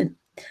transparent.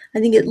 I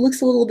think it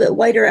looks a little bit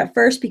whiter at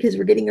first because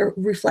we're getting a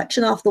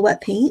reflection off the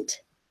wet paint.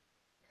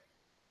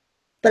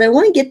 But I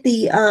want to get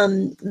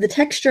the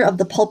texture of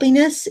the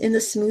pulpiness in the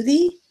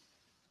smoothie.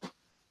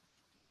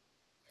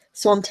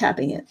 So I'm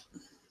tapping it.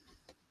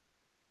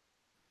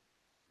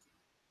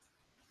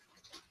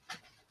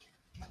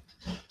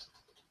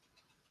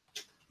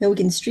 Now we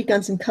can streak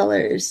on some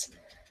colors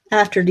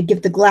after to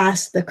give the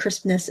glass the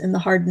crispness and the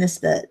hardness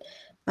that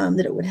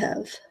it would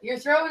have. You're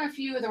throwing a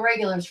few of the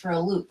regulars for a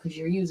loop because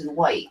you're using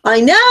white. I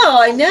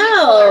know. People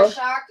are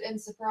shocked and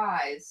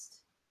surprised.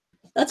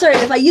 That's all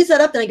right. If I use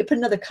that up, then I can put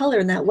another color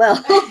in that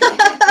well.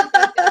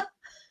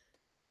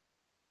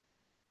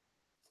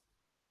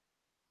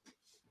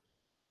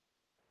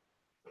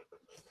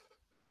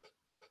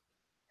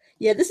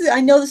 Yeah, I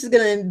know this is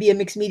going to be a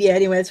mixed media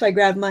anyway. That's why I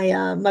grabbed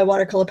my my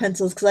watercolor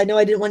pencils, because I know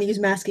I didn't want to use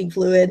masking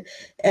fluid,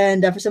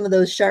 and for some of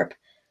those sharp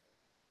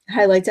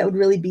highlights, that would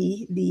really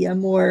be the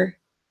more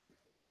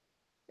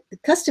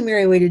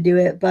customary way to do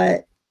it.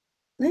 But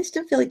I just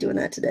didn't feel like doing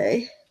that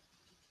today.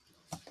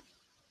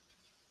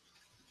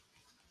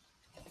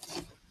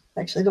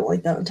 Actually, I don't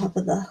like that on top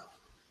of the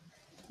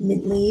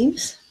mint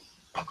leaves.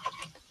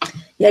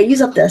 Yeah,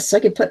 use up this so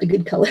I could put a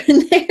good color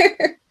in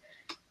there.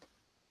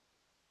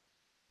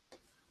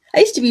 I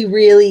used to be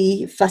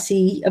really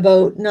fussy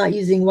about not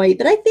using white,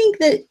 but I think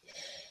that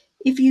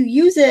if you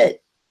use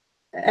it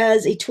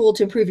as a tool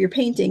to improve your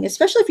painting,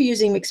 especially if you're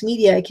using mixed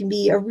media, it can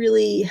be a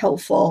really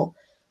helpful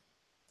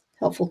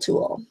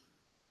tool.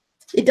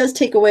 It does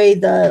take away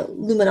the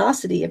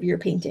luminosity of your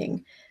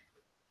painting,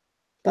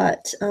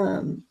 but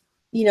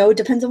you know, it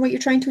depends on what you're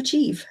trying to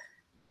achieve.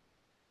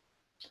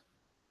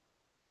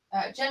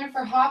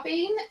 Jennifer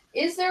Hopping,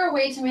 is there a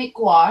way to make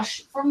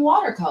gouache from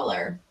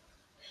watercolor?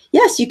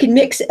 Yes, you can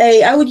mix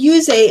I would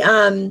use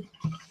a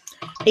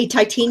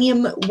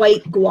titanium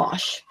white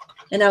gouache,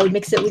 and I would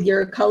mix it with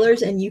your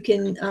colors, and you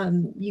can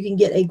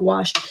get a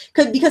gouache.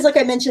 Because like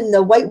I mentioned,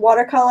 the white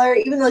watercolor,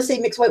 even though they say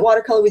mix white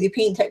watercolor with your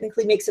paint,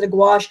 technically makes it a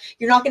gouache.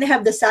 You're not going to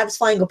have the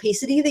satisfying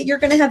opacity that you're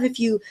going to have if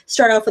you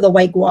start off with a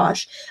white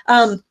gouache.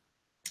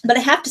 But I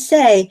have to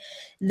say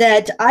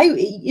that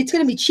it's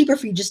going to be cheaper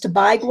for you just to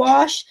buy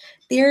gouache.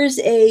 There's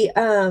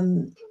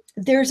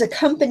a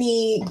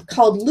company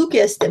called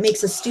Lucas that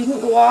makes a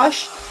student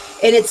gouache,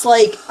 and it's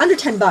like under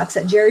 $10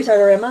 at Jerry's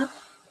Artarima,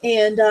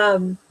 and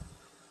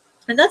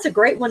that's a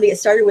great one to get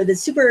started with.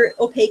 It's super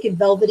opaque and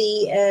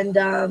velvety,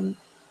 and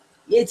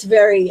it's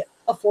very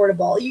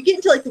affordable. You get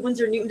into like the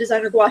Winsor Newton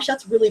designer gouache,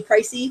 that's really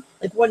pricey.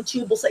 Like one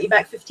tube will set you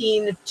back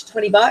 $15 to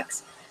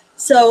 $20.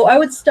 So I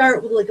would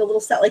start with like a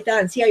little set like that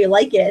and see how you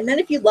like it. And then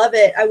if you love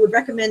it, I would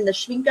recommend the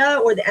Schmincke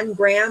or the M.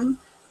 Graham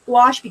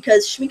gouache,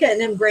 because Schmincke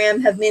and M.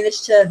 Graham have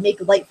managed to make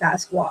light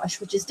fast gouache,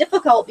 which is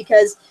difficult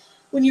because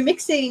when you're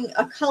mixing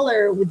a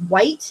color with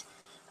white,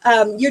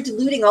 you're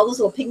diluting all those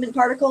little pigment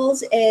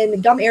particles,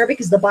 and gum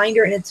arabic is the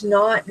binder, and it's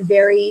not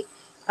very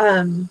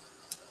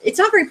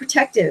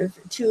protective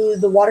to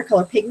the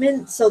watercolor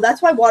pigment. So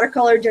that's why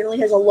watercolor generally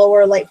has a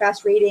lower light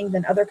fast rating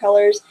than other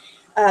colors,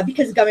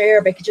 because gum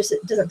arabic just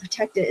doesn't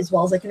protect it as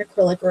well as like an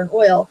acrylic or an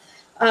oil.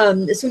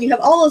 So when you have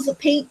all those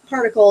paint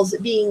particles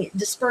being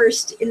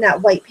dispersed in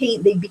that white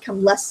paint, they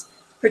become less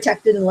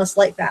protected and less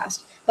light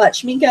fast. But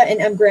Schmincke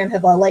and M. Graham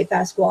have a light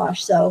fast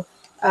gouache. So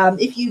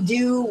if you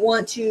do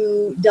want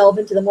to delve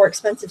into the more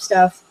expensive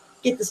stuff,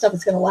 get the stuff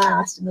that's going to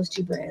last. And those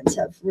two brands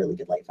have really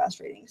good light fast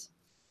ratings.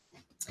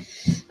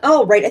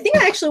 All right, I think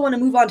I actually want to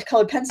move on to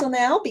colored pencil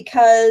now,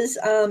 because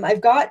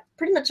I've got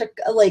pretty much a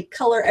like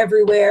color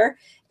everywhere.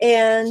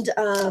 And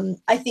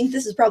I think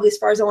this is probably as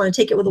far as I want to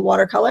take it with a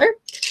watercolor.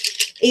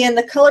 And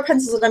the color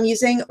pencils that I'm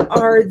using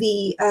are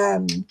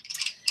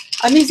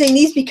I'm using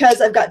these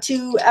because I've got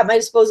two at my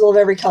disposal of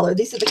every color.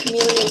 These are the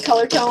chameleon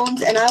color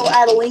tones, and I will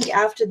add a link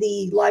after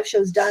the live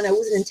show's done. I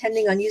wasn't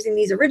intending on using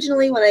these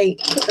originally when I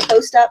put the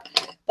post up,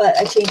 but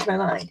I changed my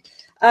mind.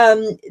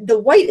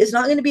 The white is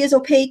not going to be as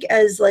opaque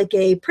as like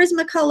a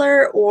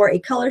Prismacolor or a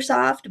Color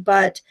Soft,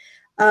 but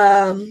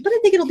I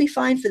think it'll be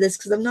fine for this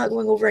because I'm not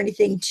going over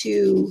anything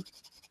too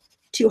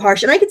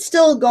harsh. And I could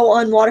still go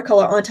on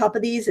watercolor on top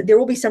of these. There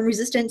will be some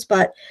resistance,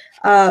 but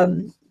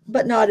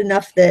not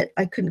enough that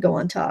I couldn't go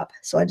on top.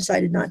 So I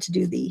decided not to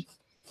do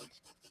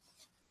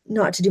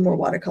more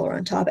watercolor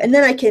on top. And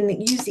then I can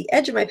use the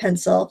edge of my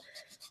pencil,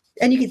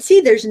 and you can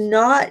see there's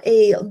enough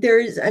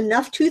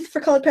tooth for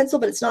colored pencil,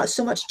 but it's not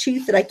so much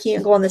tooth that I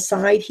can't go on the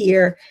side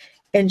here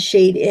and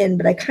shade in.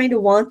 But I kind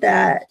of want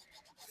that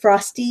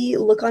frosty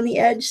look on the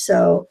edge,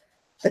 so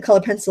the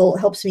color pencil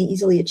helps me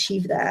easily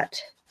achieve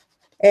that.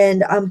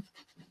 And I'm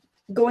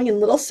going in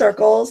little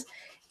circles,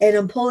 and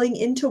I'm pulling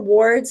in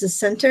towards the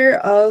center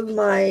of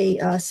my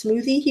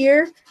smoothie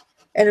here,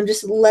 and I'm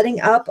just letting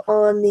up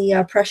on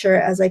the pressure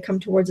as I come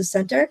towards the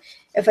center.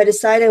 If I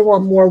decide I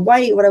want more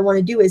white, what I want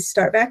to do is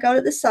start back out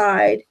at the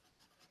side,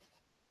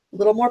 a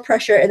little more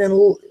pressure, and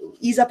then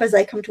ease up as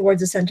I come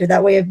towards the center.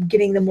 That way I'm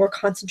getting the more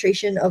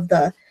concentration of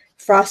the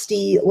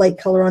frosty light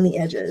color on the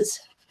edges.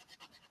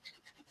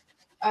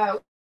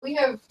 We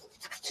have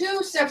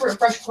two separate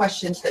brush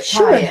questions that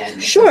tie in.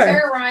 Sure. So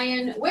Sarah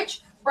Ryan,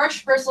 which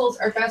brush bristles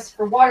are best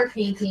for water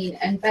painting?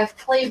 And Beth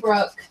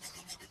Claybrook,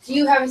 do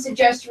you have a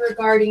suggestion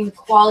regarding the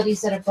quality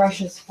set of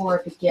brushes for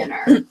a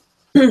beginner?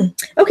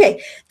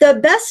 Okay, the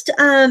best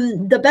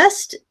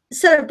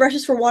set of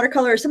brushes for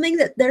watercolor is something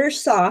that are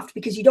soft,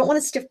 because you don't want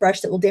a stiff brush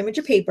that will damage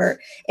your paper,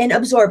 and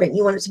absorbent.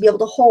 You want it to be able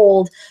to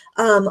hold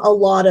a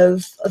lot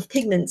of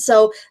pigment.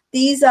 So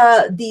these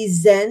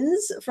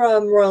Zens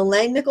from Royal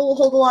Langnickel will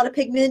hold a lot of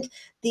pigment.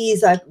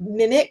 These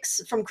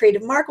Mimics from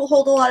Creative Mark will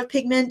hold a lot of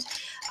pigment.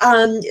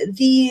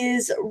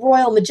 These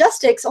Royal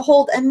Majestics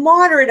hold a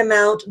moderate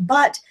amount,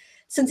 but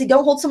since they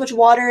don't hold so much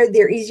water,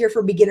 they're easier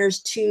for beginners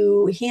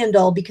to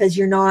handle, because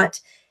you're not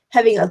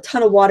having a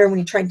ton of water when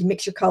you're trying to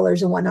mix your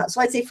colors and whatnot. So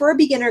I'd say for a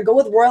beginner, go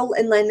with Royal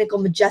and Langnickel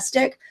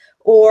Majestic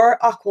or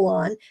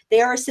Aquilon.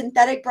 They are a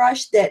synthetic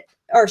brush that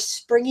are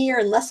springier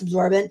and less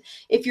absorbent.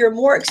 If you're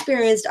more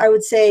experienced, I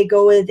would say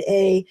go with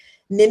a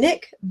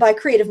Mimic by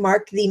Creative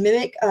Mark, the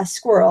Mimic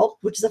Squirrel,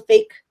 which is a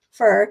fake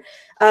fur,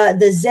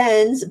 the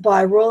Zens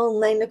by Royal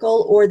and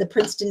Langnickel, or the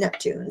Princeton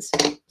Neptunes.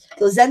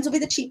 So the Zens will be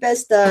the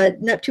cheapest, the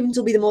Neptunes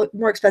will be the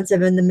more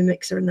expensive, and the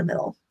Mimics are in the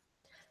middle.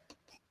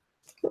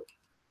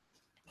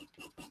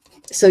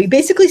 So you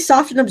basically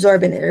soft and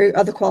absorbent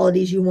are the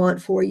qualities you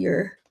want for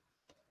your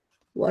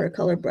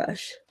watercolor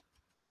brush.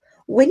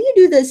 When you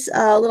do this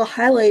little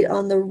highlight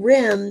on the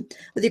rim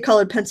with your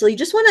colored pencil, you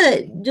just want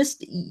to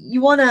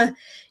you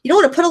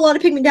don't want to put a lot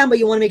of pigment down, but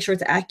you want to make sure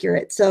it's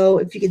accurate. So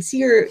if you can see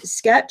your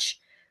sketch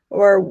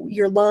or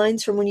your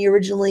lines from when you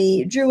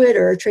originally drew it,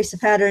 or trace a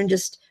pattern,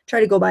 just try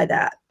to go by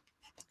that.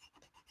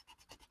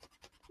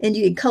 And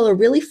you can color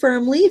really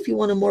firmly if you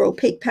want a more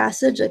opaque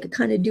passage, like I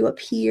kind of do up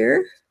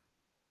here.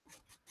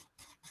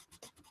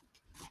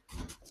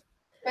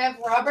 Bev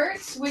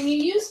Roberts, when you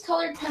use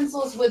colored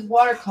pencils with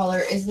watercolor,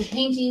 is the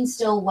painting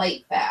still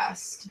light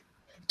fast?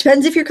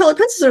 Depends if your colored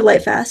pencils are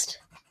light fast.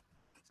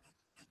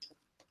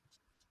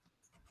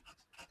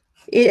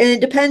 And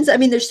it depends. I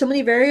mean, there's so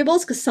many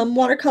variables, because some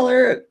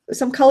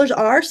colors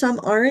are, some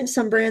aren't,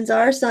 some brands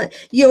are. Some,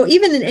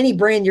 even in any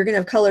brand, you're going to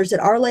have colors that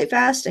are light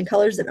fast and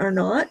colors that are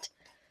not.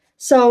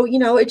 So,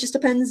 it just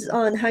depends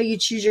on how you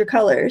choose your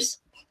colors.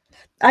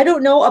 I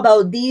don't know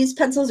about these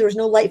pencils. There was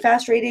no light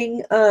fast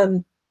rating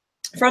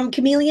from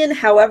Chameleon.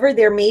 However,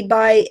 they're made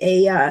by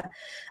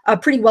a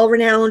pretty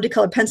well-renowned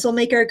colored pencil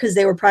maker, because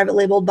they were private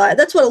labeled by.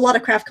 That's what a lot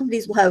of craft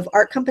companies will have.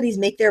 Art companies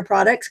make their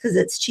products because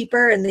it's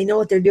cheaper and they know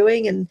what they're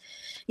doing. And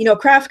a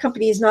craft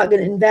company is not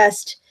going to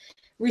invest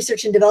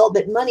research and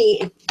development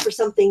money for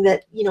something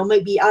that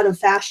might be out of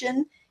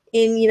fashion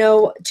in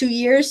 2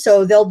 years.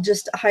 So they'll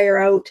just hire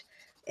out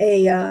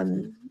a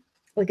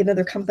like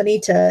another company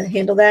to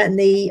handle that, and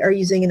they are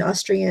using an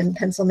Austrian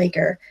pencil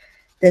maker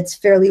that's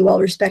fairly well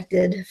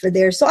respected for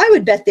theirs. So I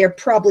would bet they're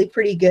probably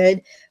pretty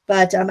good,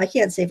 but I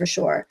can't say for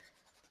sure.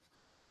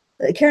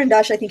 Caran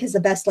d'Ache, I think, has the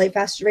best light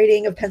fast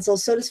rating of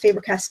pencils. So does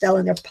Faber-Castell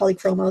and their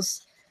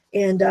Polychromos,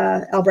 and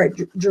Albrecht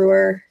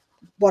Dürer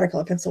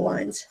watercolor pencil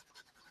lines.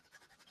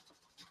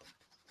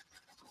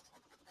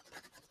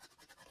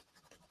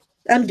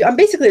 I'm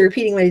basically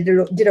repeating what I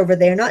did over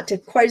there, not to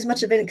quite as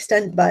much of an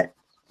extent, but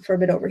for a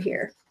bit over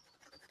here.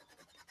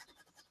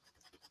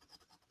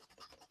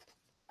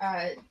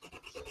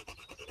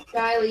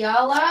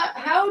 Daliala,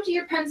 how do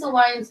your pencil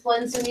lines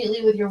blend so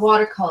neatly with your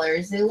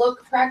watercolors? They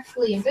look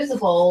practically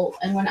invisible,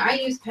 and when I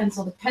use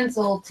pencil, the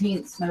pencil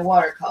taints my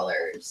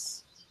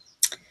watercolors.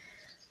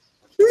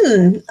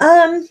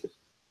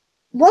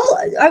 Well,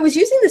 I was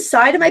using the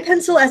side of my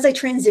pencil as I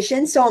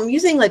transitioned, so I'm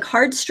using like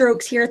hard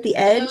strokes here at the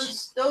edge.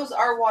 Those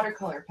are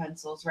watercolor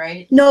pencils,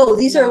 right? No,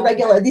 these are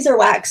regular. These are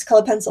wax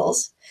color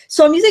pencils.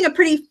 So I'm using a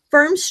pretty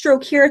firm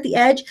stroke here at the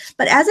edge,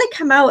 but as I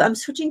come out, I'm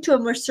switching to a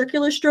more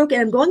circular stroke,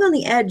 and I'm going on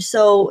the edge,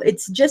 so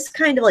it's just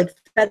kind of like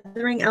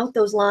feathering out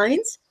those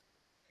lines.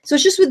 So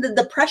it's just with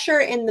the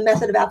pressure and the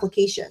method of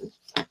application.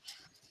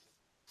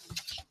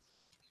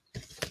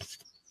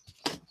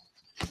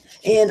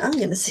 And I'm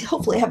going to see,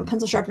 hopefully I have a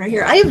pencil sharpener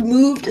here. I have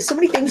moved so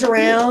many things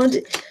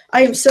around.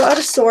 I am so out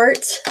of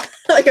sorts.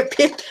 Like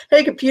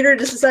a computer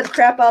just decided to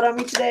crap out on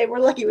me today. We're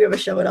lucky we have a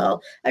show at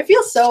all. I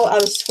feel so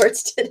out of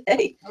sorts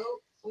today. Oh,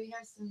 we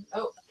have some.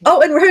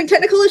 Oh, and we're having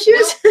technical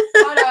issues?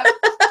 No,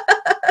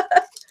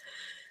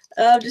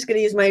 I'm just going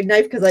to use my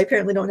knife because I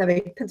apparently don't have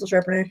a pencil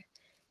sharpener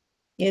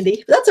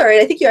handy. But that's all right.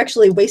 I think you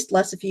actually waste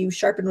less if you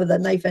sharpen with a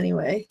knife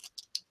anyway.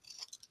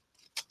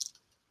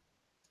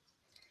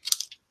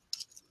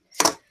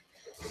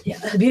 Yeah,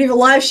 the beauty of a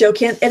live show,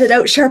 can't edit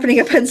out sharpening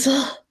a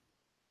pencil.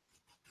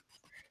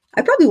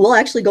 I probably will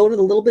actually go with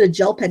a little bit of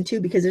gel pen too,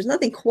 because there's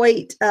nothing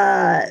quite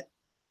that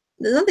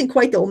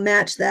will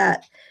match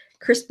that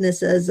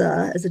crispness as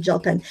a gel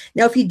pen.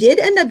 Now, if you did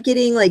end up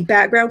getting like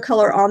background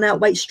color on that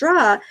white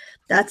straw,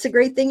 that's a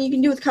great thing you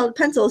can do with colored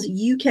pencils.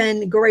 You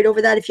can go right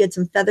over that. If you had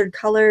some feathered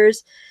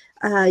colors,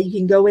 you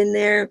can go in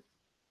there.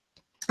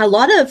 A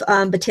lot of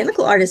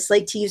botanical artists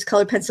like to use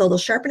colored pencil. They'll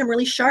sharpen them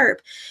really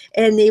sharp,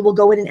 and they will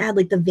go in and add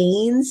like the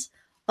veins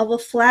of a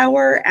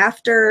flower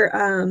after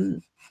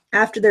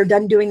they're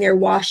done doing their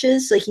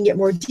washes, so they can get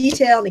more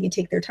detail and they can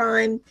take their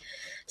time.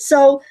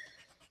 So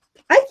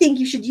I think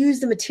you should use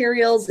the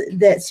materials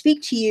that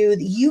speak to you,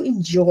 that you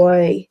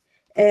enjoy,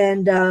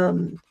 and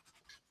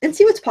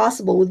see what's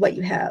possible with what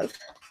you have.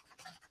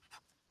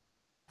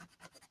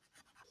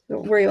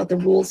 Don't worry about the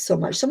rules so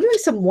much. So I'm doing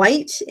some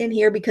white in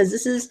here because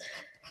this is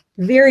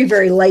very,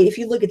 very light. If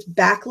you look, it's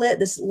backlit.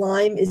 This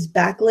lime is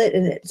backlit,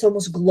 and it's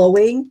almost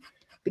glowing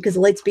because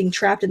the light's being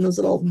trapped in those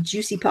little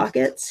juicy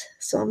pockets.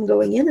 So I'm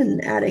going in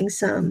and adding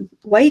some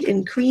white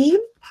and cream.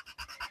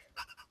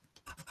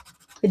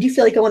 I do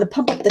feel like I want to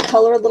pump up the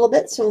color a little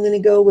bit, so I'm going to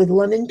go with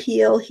lemon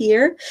peel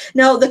here.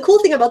 Now, the cool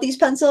thing about these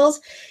pencils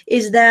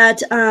is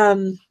that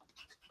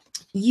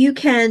you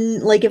can,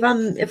 like, if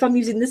I'm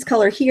using this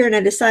color here and I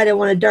decide I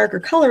want a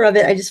darker color of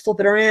it, I just flip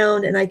it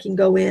around and I can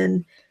go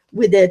in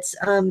with its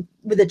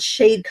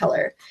shade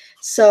color.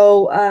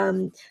 So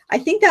I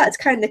think that's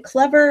kind of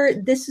clever.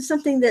 This is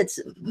something that's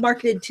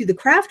marketed to the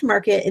craft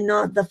market and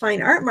not the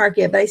fine art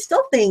market, but I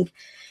still think,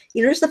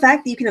 you know, just the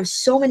fact that you can have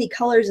so many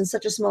colors in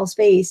such a small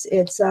space,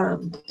 it's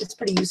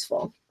pretty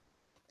useful.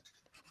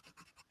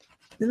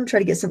 Then I'll try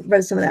to get rid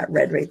of some of that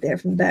red right there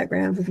from the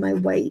background with my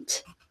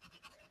white.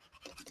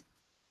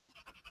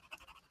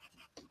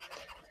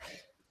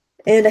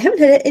 And I haven't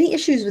had any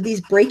issues with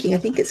these breaking. I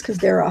think it's because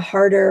they're a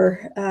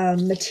harder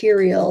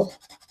material.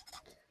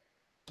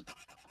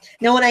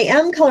 Now, when I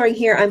am coloring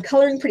here, I'm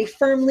coloring pretty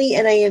firmly,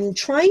 and I am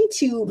trying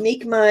to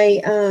make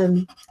my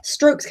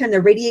strokes kind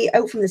of radiate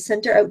out from the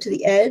center out to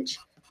the edge,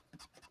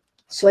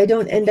 so I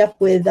don't end up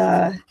with,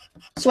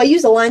 so I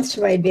use the lines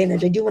to my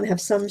advantage. I do want to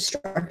have some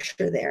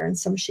structure there and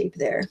some shape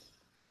there.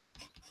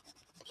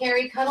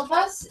 Carrie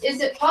Cuddlefuss, is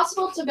it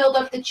possible to build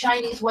up the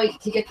Chinese white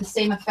to get the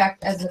same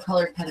effect as the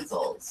colored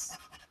pencils?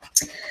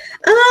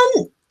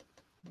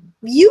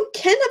 You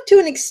can up to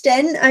an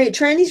extent.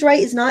 Chinese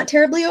white is not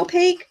terribly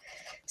opaque.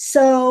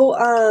 So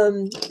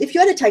if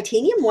you had a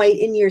titanium white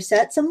in your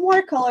set, some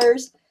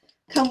watercolors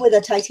come with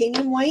a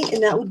titanium white,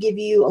 and that would give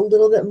you a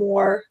little bit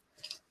more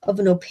of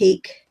an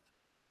opaque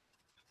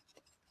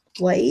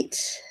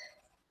white.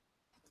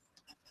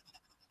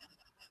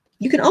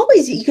 You can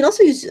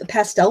also use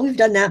pastel. We've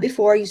done that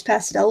before. I use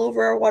pastel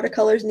over our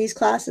watercolors in these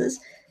classes.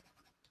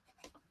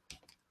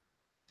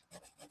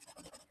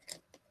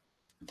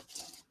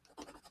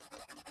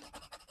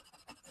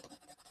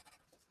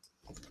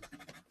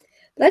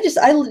 But I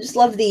just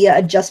love the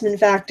adjustment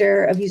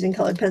factor of using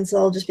colored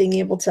pencil, just being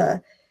able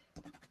to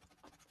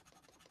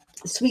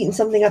sweeten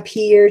something up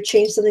here,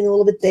 change something a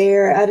little bit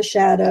there, add a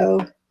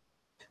shadow.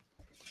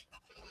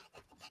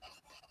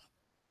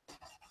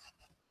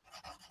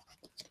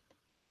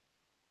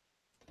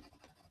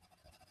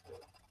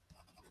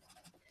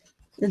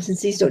 And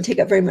since these don't take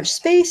up very much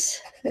space,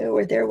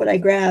 they're what I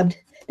grabbed.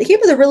 They came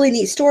with a really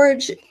neat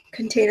storage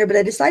container, but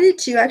I decided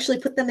to actually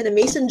put them in a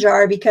mason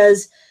jar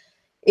because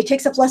it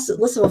takes up less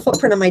of a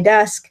footprint on my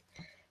desk.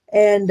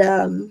 And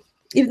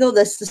even though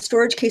the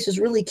storage case was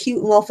really cute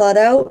and well thought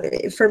out,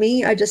 for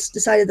me, I just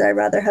decided that I'd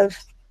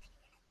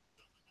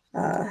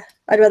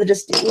rather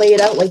just lay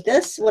it out like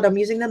this when I'm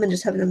using them and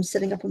just having them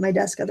sitting up on my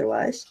desk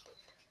otherwise.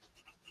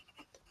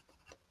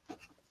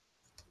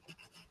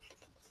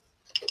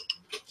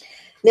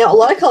 Now, a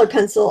lot of colored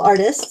pencil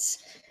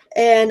artists,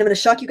 and I'm going to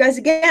shock you guys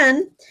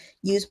again,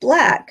 use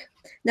black.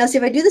 Now, see,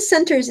 if I do the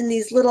centers in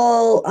these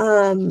little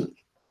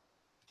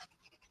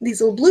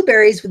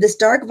blueberries with this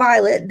dark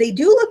violet, they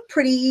do look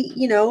pretty,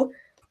 you know,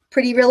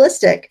 pretty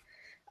realistic.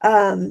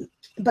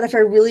 But if I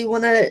really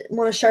want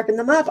to sharpen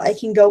them up, I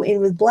can go in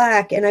with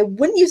black, and I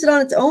wouldn't use it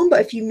on its own,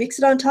 but if you mix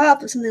it on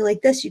top of something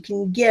like this, you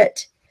can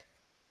get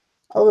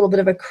a little bit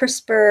of a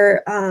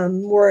crisper,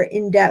 more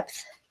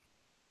in-depth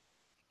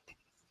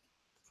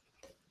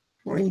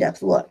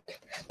look.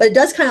 But it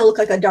does kind of look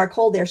like a dark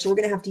hole there, so we're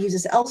going to have to use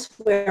this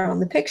elsewhere on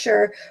the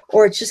picture,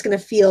 or it's just going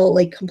to feel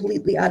like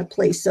completely out of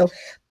place. So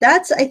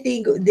that's, I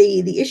think,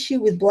 the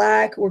issue with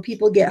black, where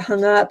people get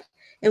hung up.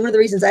 And one of the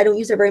reasons I don't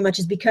use it very much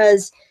is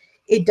because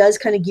it does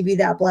kind of give you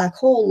that black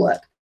hole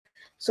look.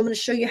 So I'm going to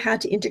show you how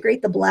to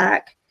integrate the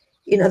black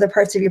in other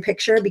parts of your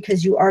picture,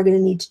 because you are going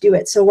to need to do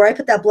it. So where I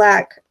put that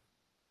black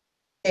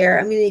there,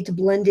 I'm going to need to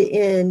blend it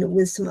in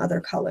with some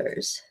other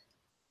colors.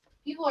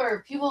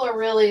 People are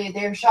really,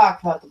 they're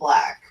shocked about the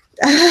black.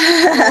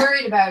 They're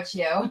worried about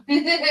you.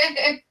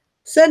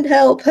 Send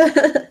help.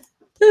 The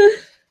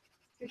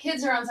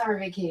kids are on summer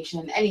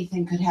vacation.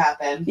 Anything could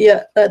happen.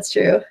 Yeah, that's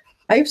true.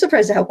 I'm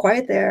surprised at how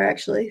quiet they are,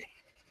 actually.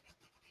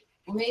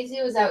 Well,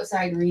 Maisie was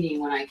outside reading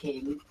when I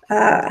came.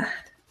 And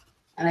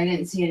I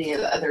didn't see any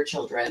of the other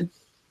children.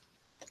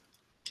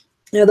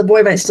 Yeah, the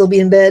boy might still be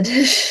in bed.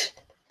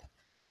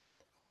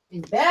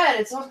 In bed.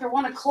 It's after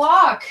 1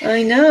 o'clock.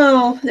 I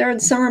know. They're in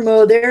summer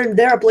mode.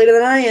 They're up later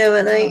than I am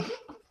at night.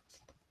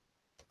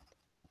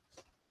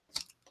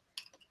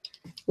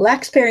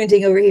 Lax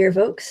parenting over here,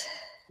 folks.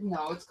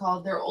 No, it's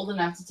called they're old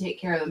enough to take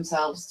care of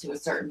themselves to a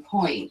certain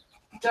point.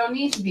 Don't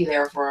need to be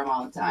there for them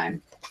all the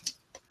time.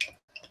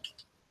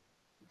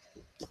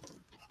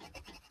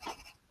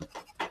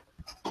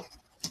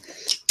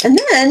 And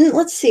then,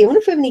 let's see, I wonder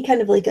if we have any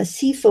kind of like a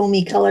sea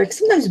foamy color. Because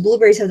sometimes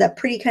blueberries have that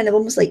pretty kind of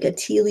almost like a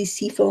tealy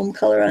sea foam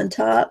color on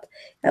top.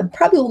 I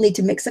probably will need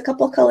to mix a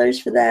couple of colors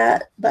for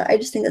that. But I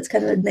just think that's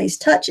kind of a nice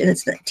touch. And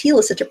it's teal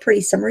is such a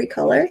pretty summery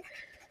color.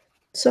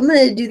 So I'm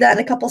going to do that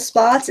in a couple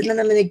spots. And then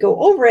I'm going to go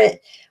over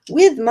it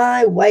with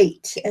my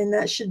white. And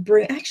that should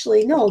bring,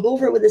 actually, no, I'll go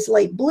over it with this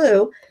light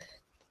blue.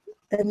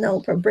 And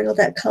that'll bring out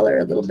that color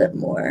a little bit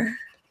more.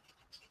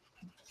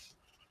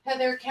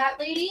 Heather, Cat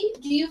Lady,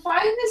 do you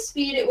find the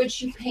speed at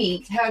which you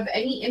paint have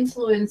any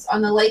influence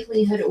on the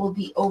likelihood it will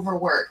be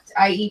overworked,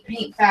 i.e.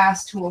 paint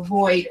fast to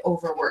avoid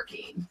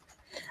overworking?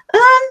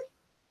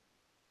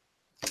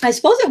 I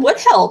suppose it would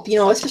help, you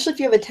know, especially if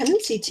you have a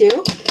tendency to.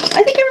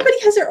 I think everybody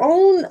has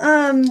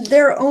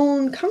their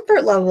own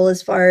comfort level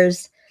as far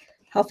as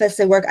how fast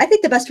they work. I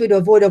think the best way to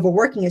avoid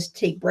overworking is to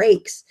take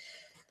breaks.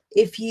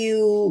 If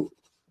you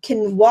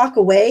can walk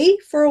away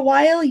for a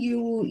while,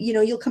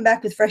 you'll come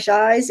back with fresh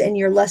eyes and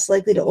you're less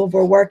likely to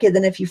overwork it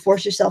than if you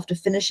force yourself to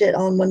finish it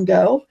on one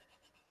go.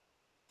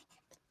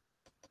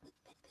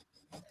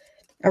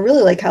 I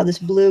really like how this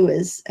blue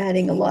is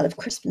adding a lot of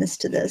crispness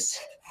to this.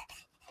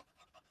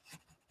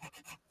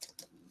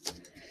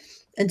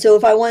 And so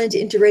if I wanted to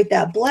integrate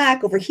that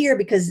black over here,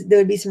 because there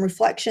would be some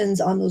reflections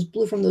on those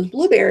from those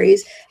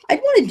blueberries, I'd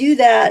want to do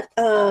that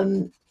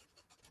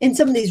in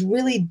some of these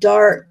really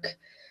dark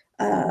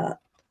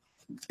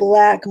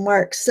black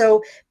marks.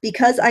 So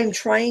because I'm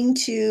trying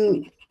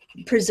to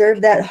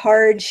preserve that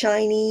hard,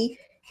 shiny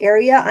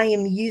area, I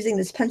am using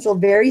this pencil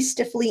very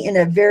stiffly in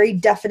a very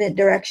definite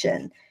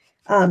direction.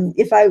 When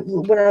I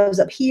was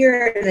up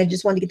here and I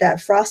just wanted to get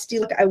that frosty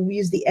look, I would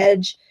use the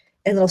edge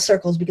and little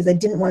circles because I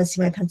didn't want to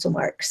see my pencil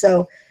mark.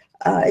 So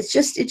it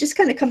just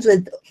kind of comes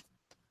with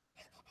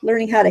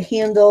learning how to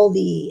handle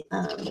the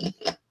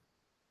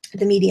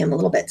medium a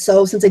little bit.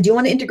 So since I do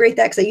want to integrate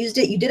that, because I used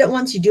it, you did it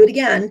once, you do it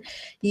again.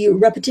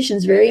 Repetition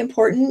is very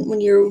important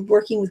when you're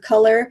working with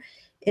color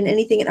in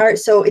anything in art.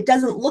 So it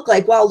doesn't look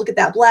like, wow, look at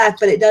that black,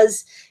 but it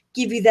does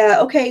give you that,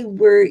 okay,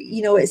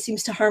 it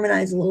seems to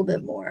harmonize a little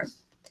bit more.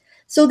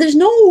 So there's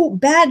no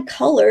bad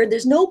color,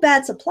 there's no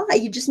bad supply.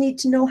 You just need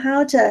to know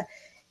how to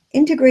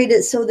integrate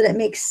it so that it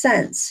makes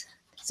sense.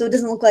 So it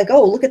doesn't look like,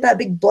 oh, look at that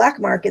big black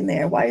mark in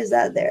there. Why is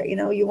that there? You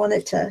know, you want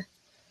it to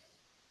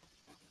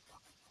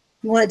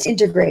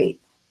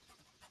integrate.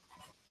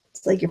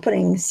 It's like you're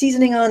putting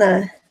seasoning on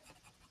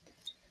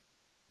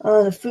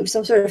a food,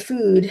 some sort of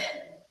food.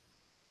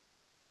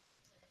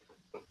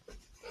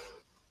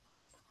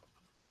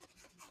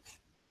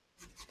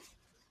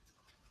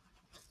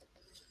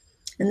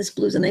 And this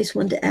blue is a nice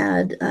one to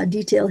add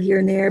detail here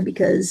and there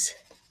because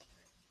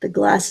the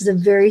glass has a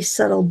very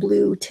subtle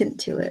blue tint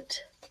to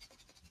it.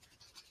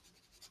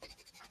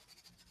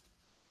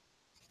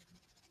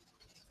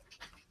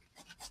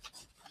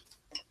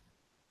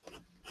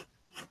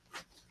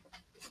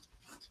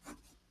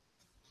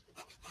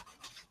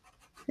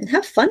 And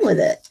have fun with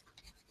it.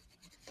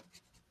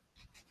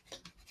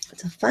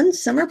 It's a fun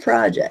summer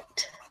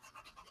project.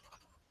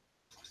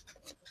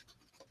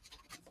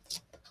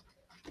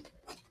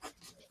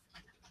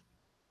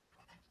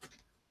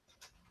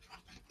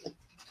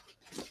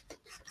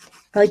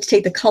 I like to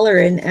take the color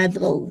and add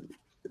little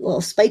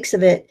spikes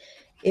of it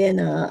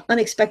in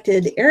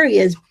unexpected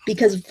areas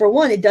because, for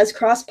one, it does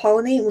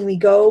cross-pollinate when we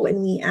go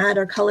and we add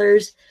our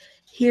colors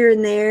here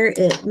and there.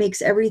 It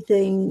makes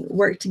everything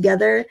work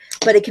together,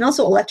 but it can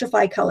also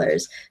electrify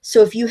colors.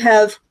 So if you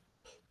have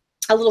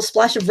a little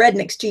splash of red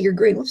next to your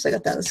green, whoops, I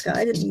got that in the sky,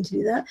 I didn't mean to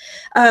do that.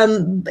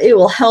 It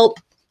will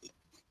help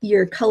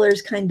your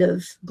colors kind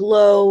of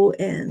glow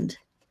and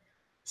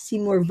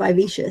seem more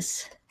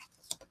vivacious.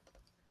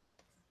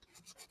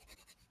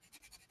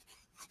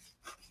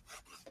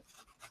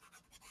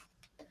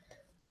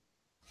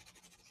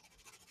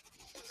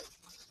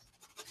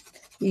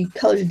 The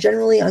colors are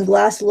generally on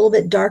glass a little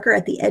bit darker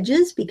at the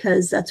edges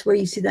because that's where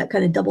you see that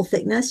kind of double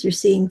thickness. You're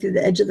seeing through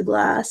the edge of the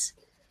glass.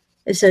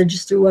 Instead of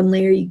just through one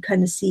layer, you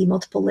kind of see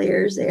multiple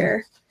layers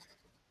there.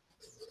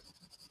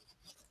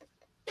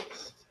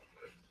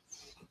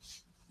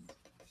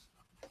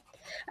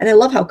 And I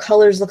love how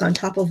colors look on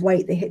top of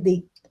white.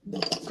 They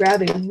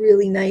grab a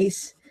really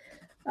nice,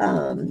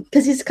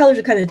 because these colors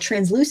are kind of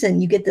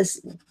translucent. You get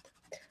this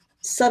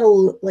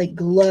subtle like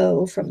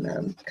glow from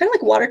them, kind of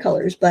like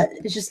watercolors, but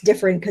it's just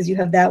different because you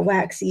have that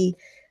waxy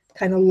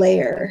kind of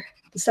layer,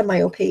 the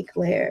semi-opaque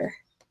layer.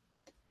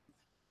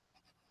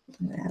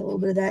 Add a little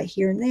bit of that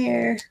here and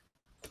there.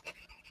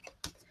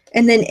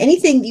 And then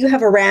anything you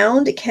have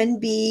around can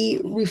be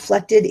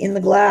reflected in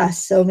the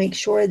glass. So make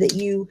sure that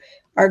you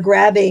are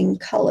grabbing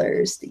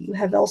colors that you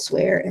have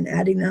elsewhere and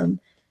adding them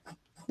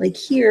like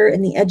here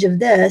in the edge of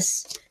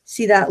this,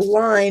 see that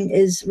lime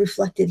is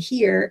reflected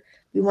here.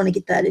 We want to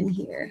get that in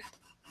here.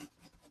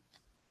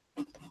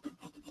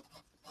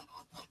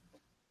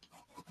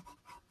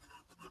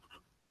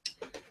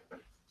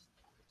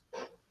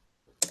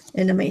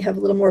 And I might have a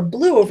little more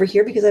blue over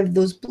here because I have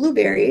those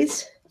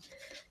blueberries.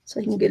 So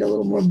I can get a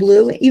little more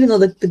blue, even though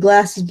the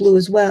glass is blue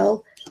as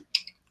well.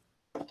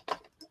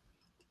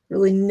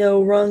 Really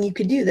no wrong you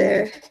could do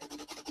there.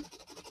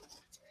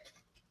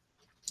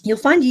 You'll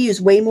find you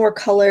use way more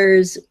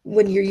colors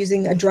when you're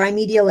using a dry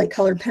media like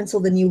colored pencil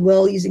than you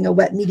will using a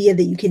wet media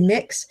that you can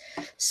mix.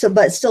 So,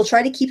 but still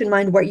try to keep in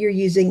mind what you're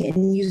using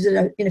and use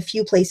it in a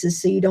few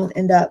places so you don't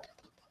end up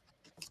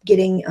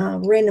getting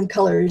random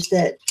colors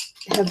that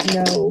have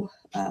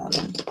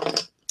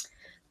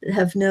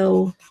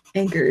no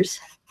anchors.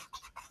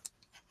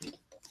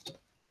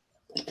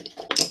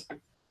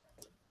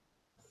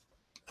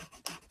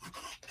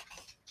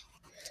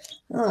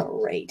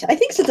 All right. I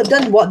think since I've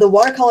done the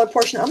watercolor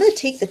portion, I'm going to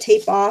take the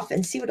tape off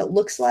and see what it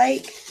looks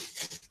like,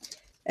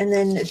 and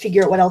then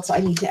figure out what else I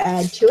need to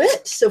add to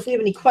it. So if we have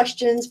any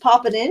questions,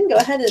 pop it in. Go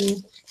ahead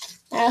and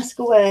ask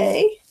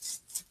away.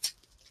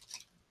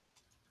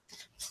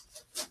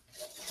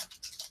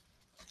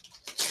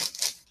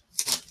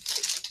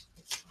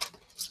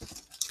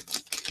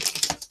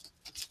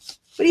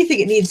 What do you think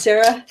it needs,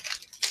 Sarah?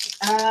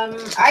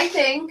 I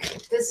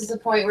think this is a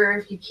point where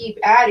if you keep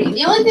adding,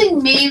 the only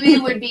thing maybe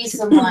would be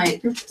some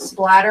like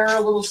splatter, a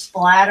little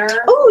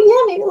splatter. Oh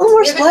yeah, maybe a little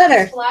more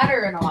splatter.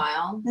 Splatter in a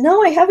while.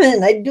 No, I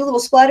haven't. I do a little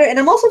splatter, and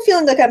I'm also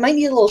feeling like I might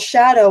need a little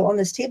shadow on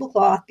this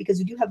tablecloth because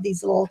we do have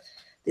these little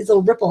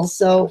ripples.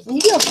 So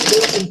maybe I'll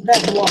do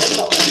that in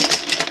watercolor.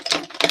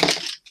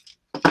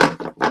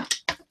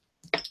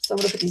 So I'm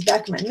gonna put these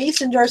back in my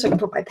mason jar so I can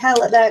put my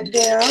palette back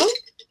down.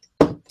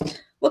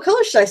 What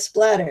color should I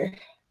splatter?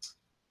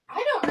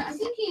 I don't know. I'm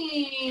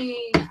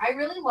thinking I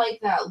really like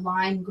that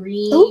lime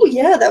green. Oh,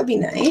 yeah, that would be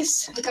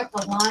nice. Pick up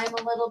the lime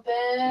a little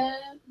bit.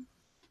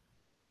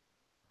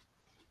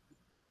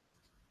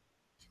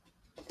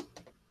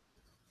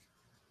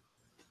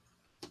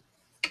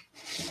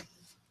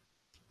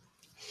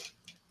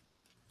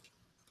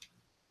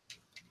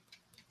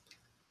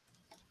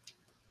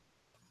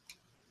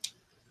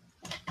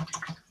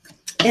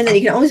 And then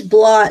you can always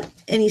blot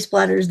any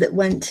splatters that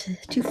went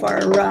too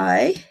far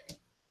awry.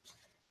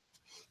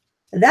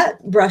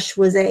 That brush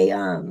was a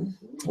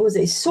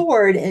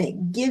sword, and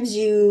it gives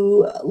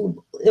you,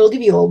 it'll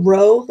give you a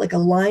row, like a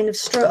line of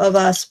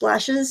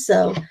splashes.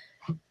 So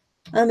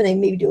I'm going to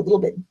maybe do a little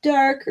bit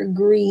darker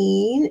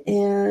green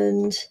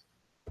and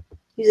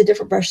use a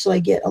different brush so I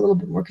get a little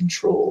bit more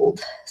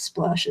controlled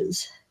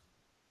splashes.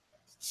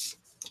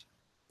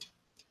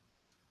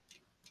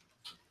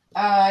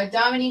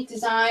 Dominique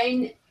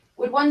Design,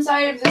 would one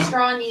side of the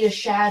straw need a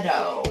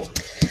shadow?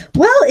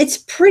 Well, it's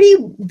pretty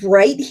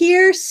bright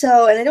here,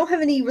 so, and I don't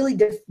have any really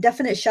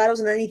definite shadows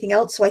on anything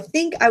else, so I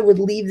think I would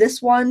leave this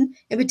one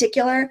in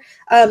particular.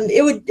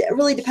 It would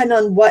really depend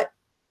on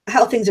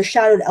how things are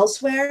shadowed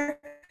elsewhere,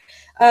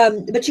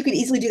 but you could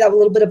easily do that with a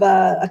little bit of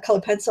a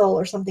colored pencil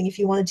or something if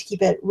you wanted to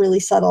keep it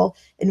really subtle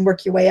and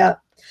work your way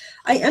up.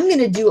 I am going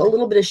to do a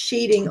little bit of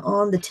shading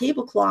on the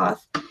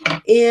tablecloth,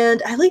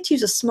 and I like to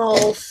use a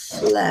small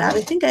flat.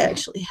 I think I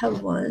actually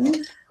have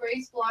one.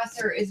 Grace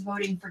Blosser is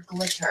voting for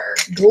glitter.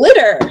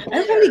 Glitter? I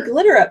don't have any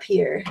glitter up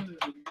here.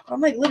 All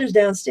my glitter's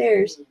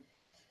downstairs.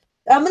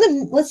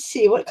 Let's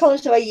see, what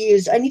colors do I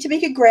use? I need to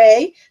make a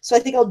gray, so I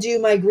think I'll do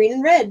my green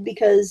and red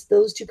because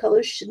those two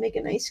colors should make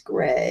a nice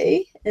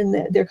gray,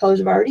 and their colors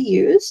I've already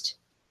used.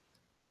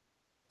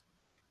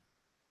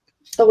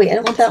 Oh wait, I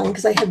don't want that one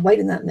because I had white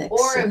in that mix.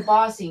 Or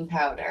embossing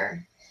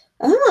powder.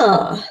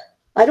 Ah,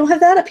 I don't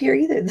have that up here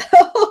either,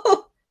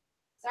 though.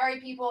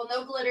 Sorry, people,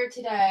 no glitter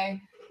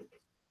today.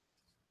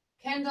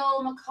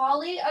 Kendall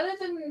Macaulay, other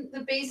than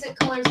the basic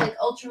colors like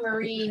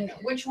ultramarine,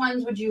 which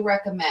ones would you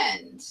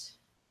recommend?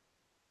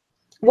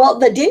 Well,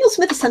 the Daniel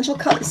Smith Essential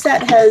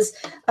set has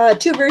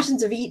 2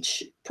 versions of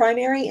each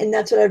primary, and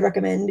that's what I'd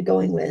recommend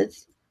going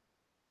with.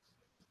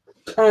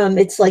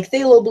 It's like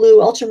phthalo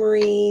blue,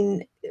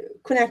 ultramarine,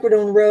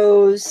 quinacridone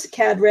rose,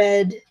 cad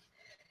red,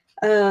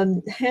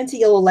 Hansa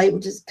yellow light,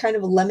 which is kind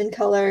of a lemon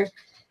color,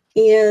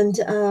 and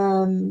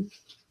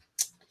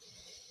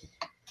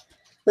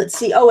let's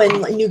see. Oh,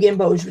 and New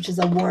Gamboge, which is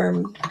a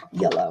warm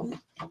yellow.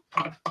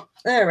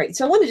 All right,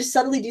 so I want to just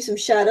subtly do some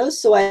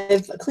shadows. So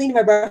I've cleaned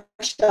my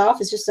brush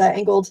off. It's just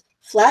angled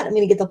flat. I'm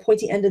going to get the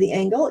pointy end of the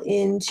angle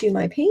into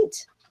my paint.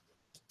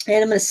 And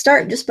I'm going to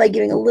start just by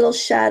giving a little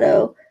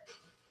shadow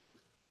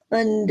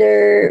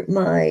under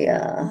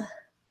my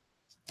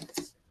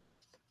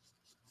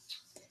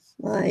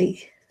my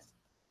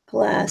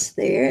glass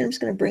there. And I'm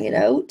just going to bring it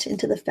out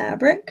into the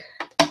fabric.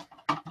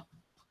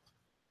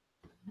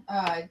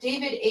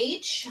 David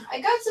H.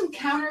 I got some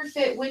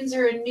counterfeit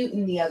Winsor &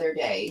 Newton the other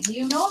day. Do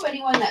you know of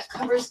anyone that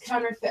covers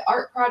counterfeit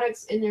art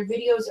products in their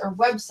videos or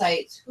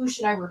websites? Who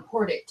should I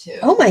report it to?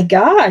 Oh my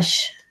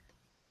gosh.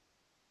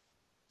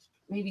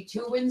 Maybe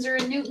to Winsor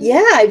 & Newton?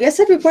 Yeah, I guess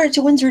I'd report it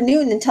to Winsor &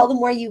 Newton and tell them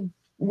where you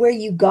where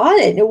you got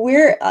it and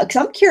where, because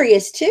I'm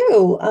curious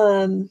too.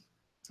 I'm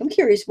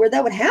curious where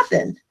that would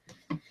happen.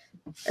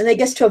 And I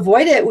guess to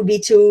avoid it would be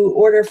to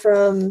order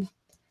from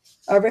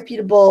a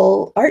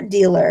reputable art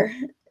dealer.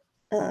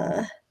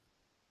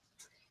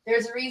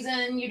 There's a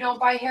reason you don't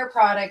buy hair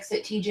products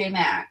at TJ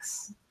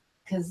Maxx,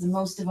 because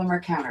most of them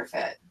are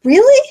counterfeit.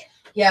 Really?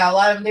 Yeah, a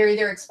lot of them, they're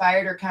either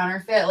expired or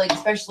counterfeit, like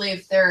especially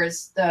if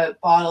there's the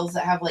bottles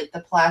that have like the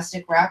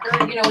plastic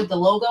wrapper, you know, with the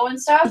logo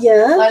and stuff.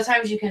 Yeah. A lot of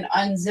times you can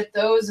unzip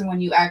those, and when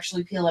you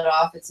actually peel it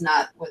off, it's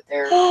not what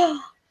they're.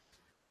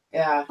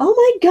 Yeah.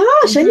 Oh my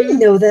gosh, I didn't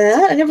know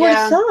that. I never would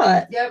have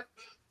thought. Yep.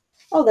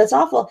 Oh, that's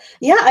awful.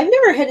 Yeah, I've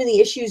never had any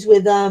issues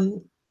with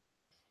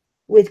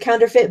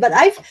counterfeit, but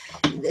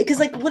because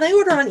like when I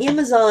order on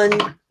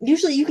Amazon,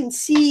 usually you can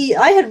see,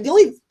 the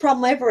only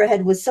problem I ever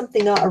had was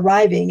something not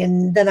arriving,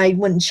 and then I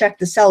went and checked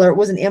the seller. It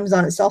wasn't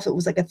Amazon itself, it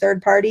was like a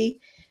third party,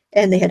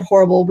 and they had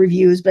horrible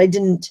reviews, but I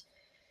didn't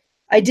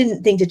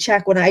think to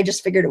check when I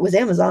just figured it was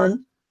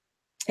Amazon.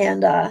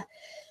 And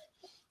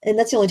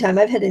that's the only time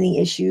I've had any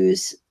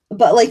issues.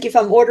 But like if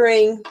I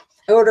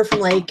order from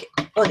like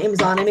on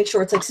Amazon, I make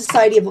sure it's like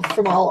Society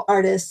from All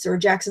Artists or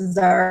Jackson's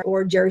Art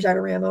or Jerry's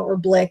Artorama or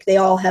Blick. They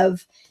all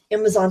have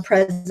Amazon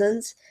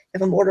presence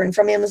if I'm ordering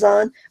from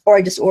Amazon, or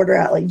I just order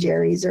at like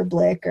Jerry's or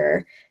Blick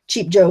or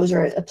Cheap Joe's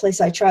or a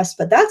place I trust.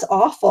 But that's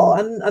awful.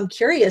 I'm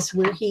curious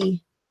where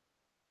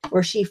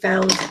she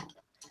found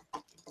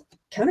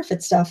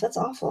counterfeit stuff. That's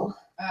awful.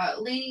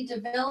 Lady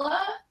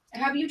Davila,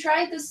 have you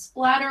tried the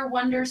Splatter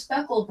Wonder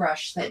Speckle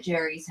brush that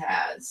Jerry's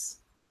has?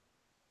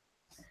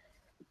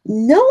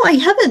 No, I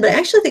haven't, but I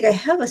actually think I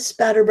have a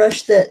spatter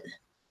brush that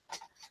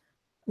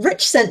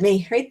Rich sent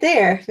me right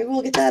there. Maybe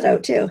we'll get that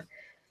out too.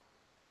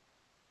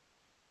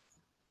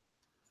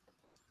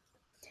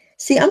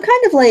 See, I'm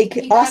kind of like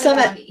awesome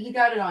at. He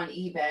got it on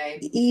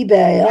eBay.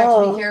 eBay. You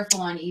have to be careful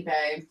on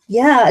eBay.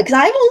 Yeah, because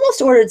I've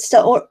almost ordered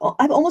stuff.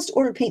 I've almost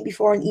ordered paint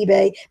before on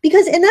eBay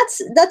and that's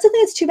the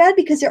thing that's too bad,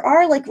 because there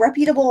are like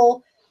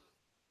reputable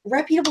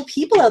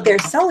people out there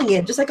selling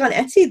it. Just like on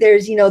Etsy,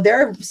 there's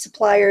there are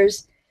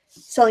suppliers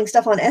selling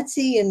stuff on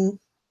Etsy,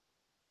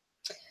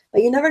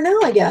 but you never know,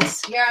 I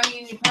guess. Yeah, I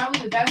mean,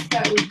 probably the best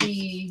bet would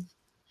be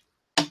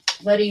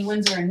letting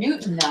Winsor and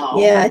Newton know.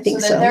 Yeah, I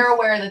think so. That they're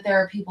aware that there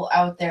are people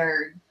out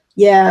there.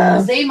 Yeah.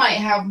 Because they might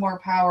have more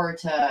power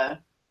to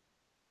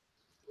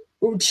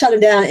shut them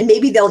down, and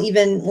maybe they'll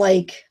even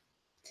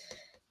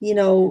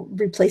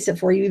replace it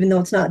for you, even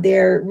though it's not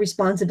their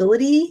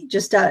responsibility.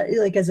 Just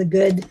like as a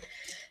good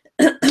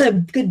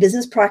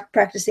business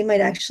practice, they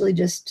might actually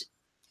just.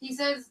 He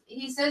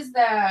says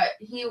that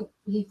he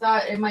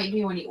thought it might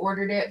be when he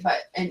ordered it,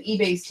 and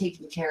eBay's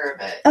taking care of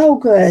it. Oh,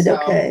 good. So.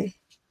 Okay.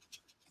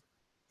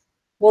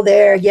 Well,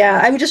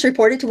 I would just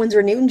report it to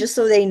Winsor & Newton just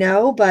so they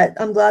know, but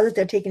I'm glad that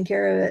they're taking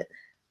care of it.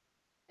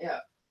 Yeah.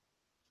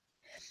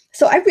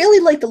 So I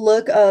really like the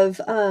look of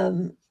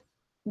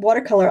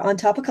watercolor on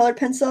top of colored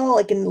pencil,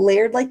 like in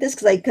layered like this,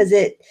 because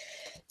it,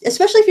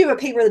 especially if you have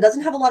a paper that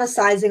doesn't have a lot of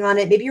sizing on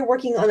it, maybe you're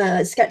working on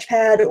a sketch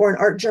pad or an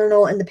art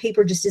journal and the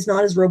paper just is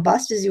not as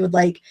robust as you would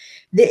like,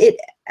 it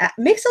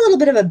makes a little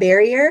bit of a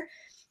barrier.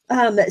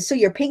 So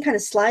your paint kind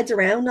of slides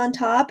around on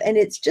top, and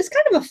it's just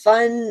kind of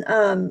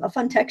a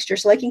fun texture.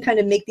 So I can kind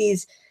of make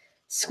these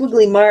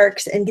squiggly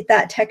marks and get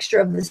that texture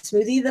of the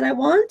smoothie that I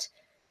want.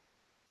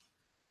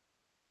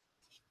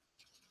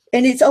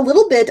 And it's a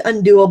little bit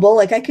undoable.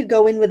 Like I could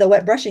go in with a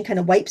wet brush and kind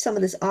of wipe some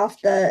of this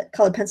off the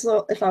colored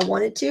pencil if I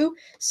wanted to.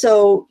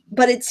 So,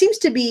 but it seems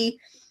to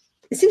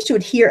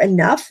adhere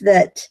enough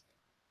that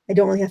I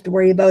don't really have to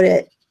worry about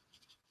it,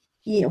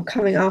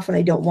 coming off when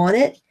I don't want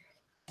it.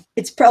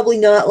 It's probably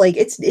not like,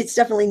 it's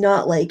definitely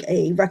not like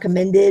a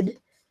recommended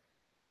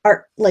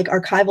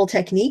archival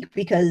technique,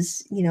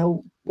 because,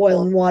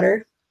 oil and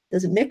water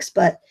doesn't mix,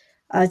 but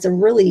it's a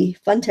really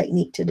fun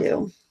technique to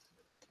do.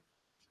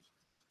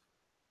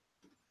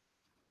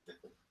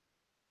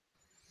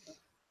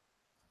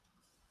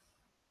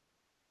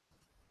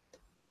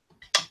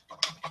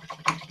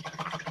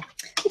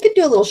 Could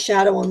do a little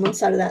shadow on one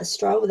side of that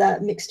straw with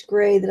that mixed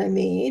gray that I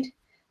made.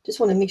 Just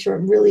want to make sure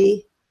I'm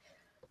really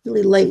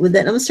light with it.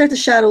 And I'm gonna start the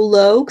shadow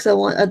low because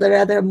I'd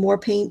rather have more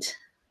paint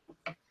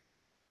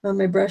on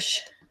my brush.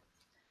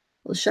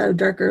 A little shadow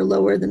darker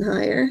lower than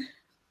higher.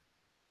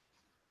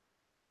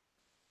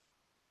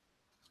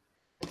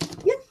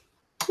 Yeah,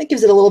 that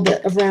gives it a little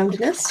bit of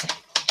roundness.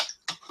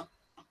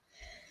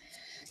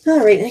 All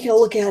right, I can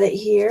look at it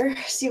here,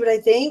 see what I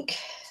think.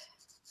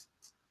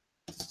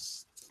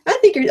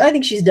 I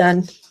think she's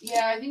done.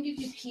 Yeah, I think if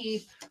you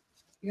keep,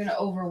 you're gonna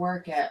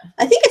overwork it.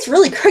 I think it's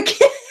really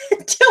crooked.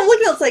 I'm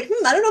looking at it, it's like,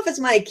 I don't know if it's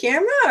my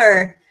camera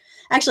or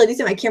actually I do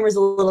think my camera's a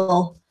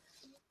little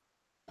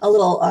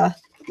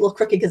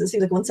crooked, because it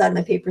seems like one side of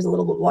my paper is a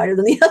little bit wider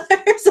than the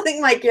other. So I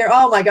think my camera,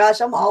 oh my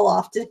gosh, I'm all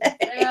off today.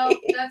 Well,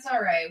 that's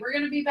all right. We're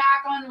gonna be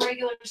back on the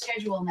regular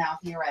schedule now,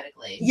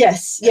 theoretically.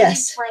 Yes, At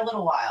least for a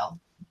little while.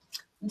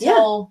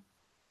 Until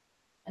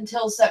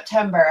until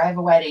September. I have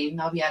a wedding.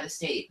 I'll be out of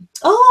state.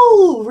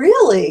 Oh,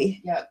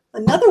 really? Yep.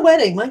 Another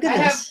wedding. My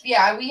goodness. We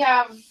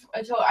have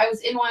until I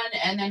was in one,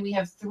 and then we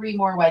have 3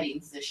 more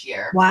weddings this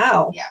year.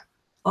 Wow. Yeah.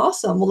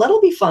 Awesome. Well,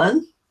 that'll be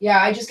fun.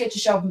 Yeah, I just get to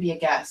show up and be a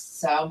guest.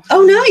 So.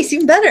 Oh, nice.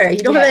 Even better. You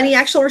don't have any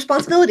actual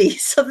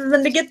responsibilities other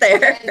than to get there.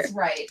 That's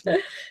right.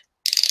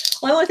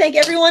 Well, I want to thank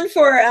everyone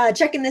for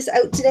checking this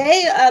out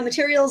today.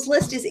 Materials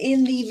list is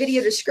in the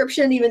video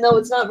description, even though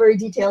it's not very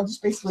detailed,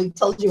 just basically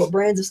tells you what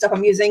brands of stuff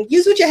I'm using.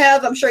 Use what you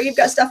have. I'm sure you've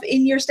got stuff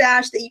in your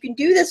stash that you can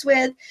do this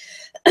with.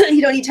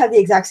 You don't need to have the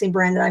exact same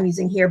brand that I'm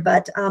using here,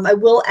 but I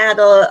will add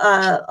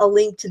a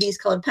link to these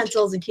colored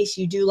pencils in case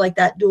you do like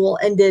that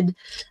dual-ended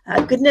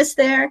goodness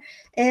there.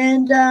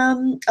 And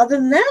other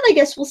than that, I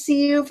guess we'll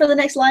see you for the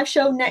next live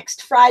show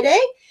next Friday.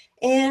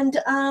 And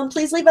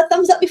please leave a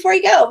thumbs up before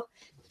you go.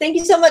 Thank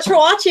you so much for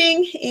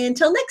watching.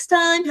 Until next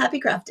time,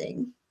 happy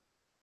crafting.